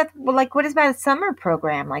what is about a summer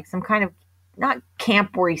program? Like some kind of, not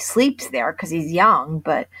camp where he sleeps there because he's young,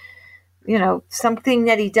 but, something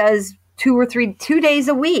that he does 2 days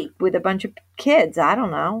a week with a bunch of kids. I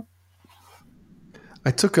don't know.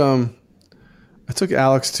 I took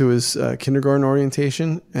Alex to his kindergarten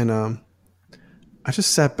orientation, and I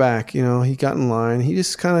just sat back. He got in line. He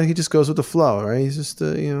just goes with the flow, right? He's just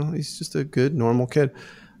he's just a good normal kid.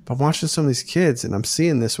 But I'm watching some of these kids, and I'm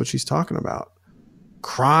seeing what she's talking about,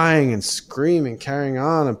 crying and screaming, carrying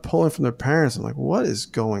on, and pulling from their parents. I'm like, what is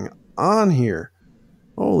going on here?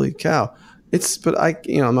 Holy cow! But I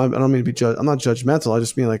don't mean to be I'm not judgmental. I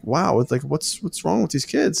just mean like, wow, what's wrong with these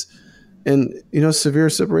kids? And,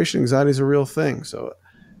 severe separation anxiety is a real thing. So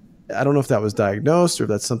I don't know if that was diagnosed or if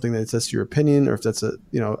that's something that's your opinion or if that's a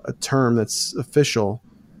term that's official,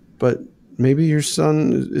 but maybe your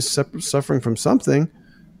son is suffering from something.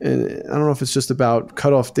 And I don't know if it's just about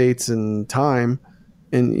cutoff dates and time.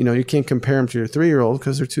 And, you can't compare them to your 3-year-old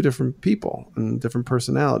because they're two different people and different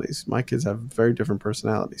personalities. My kids have very different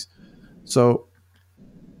personalities. So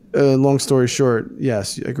long story short,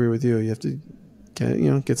 yes, I agree with you. You have to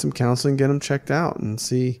get some counseling, get him checked out and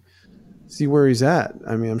see where he's at.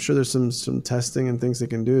 I mean, I'm sure there's some testing and things they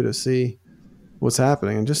can do to see what's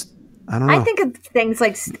happening. And just, I don't know. I think of things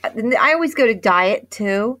like, I always go to diet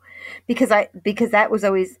too, because that was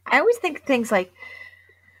always, I always think things like,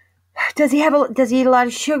 does he eat a lot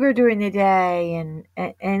of sugar during the day?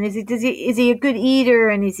 And is he a good eater?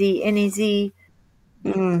 And is he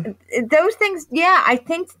those things? Yeah. I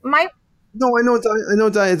think No, I know.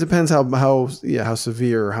 Diet depends how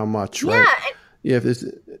severe or how much, right? Yeah.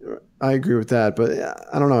 I agree with that, but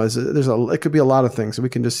I don't know. It could be a lot of things. So we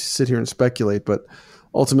can just sit here and speculate, but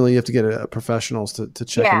ultimately you have to get professionals to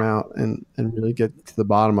check them out and really get to the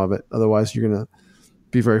bottom of it. Otherwise, you're gonna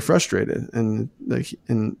be very frustrated. And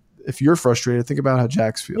if you're frustrated, think about how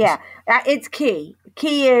Jax feels. Yeah, it's key.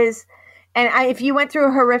 Key is. And if you went through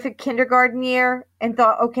a horrific kindergarten year and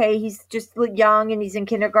thought, okay, he's just young and he's in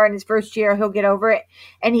kindergarten his first year, he'll get over it,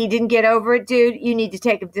 and he didn't get over it, dude, you need to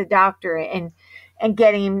take him to the doctor and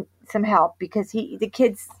get him some help because the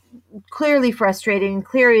kid's clearly frustrated and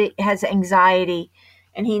clearly has anxiety,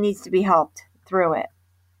 and he needs to be helped through it.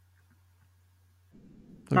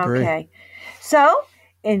 Agree. Okay. So,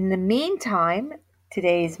 in the meantime,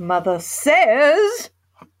 today's Mother Says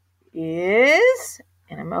is...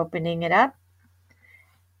 And I'm opening it up.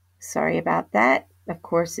 Sorry about that. Of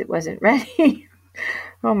course, it wasn't ready.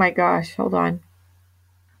 Oh my gosh, hold on.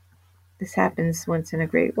 This happens once in a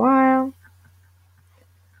great while.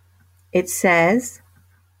 It says,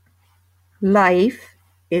 life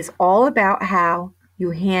is all about how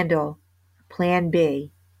you handle Plan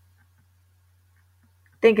B.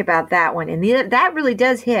 Think about that one. And that really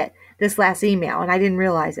does hit this last email, and I didn't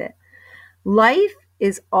realize it. Life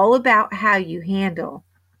is all about how you handle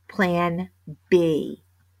Plan B.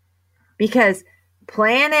 Because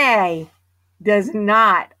Plan A does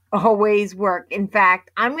not always work. In fact,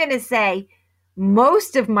 I'm going to say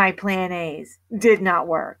most of my Plan A's did not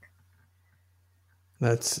work.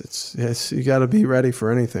 Yes, you got to be ready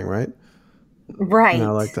for anything, right? Right. And I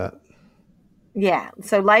like that. Yeah.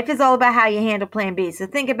 So life is all about how you handle Plan B. So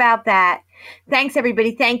think about that. Thanks,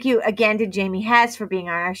 everybody. Thank you again to Jamie Hess for being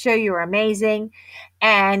on our show. You were amazing.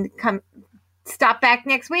 And stop back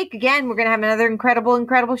next week. Again, we're going to have another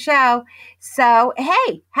incredible show. So,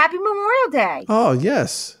 hey, happy Memorial Day. Oh,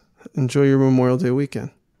 yes. Enjoy your Memorial Day weekend.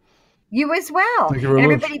 You as well. Thank you very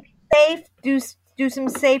much. Everybody be safe. Do some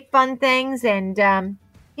safe, fun things. And,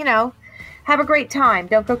 have a great time.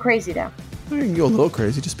 Don't go crazy, though. You can go a little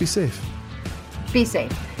crazy. Just be safe. Be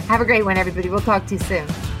safe. Have a great one, everybody. We'll talk to you soon.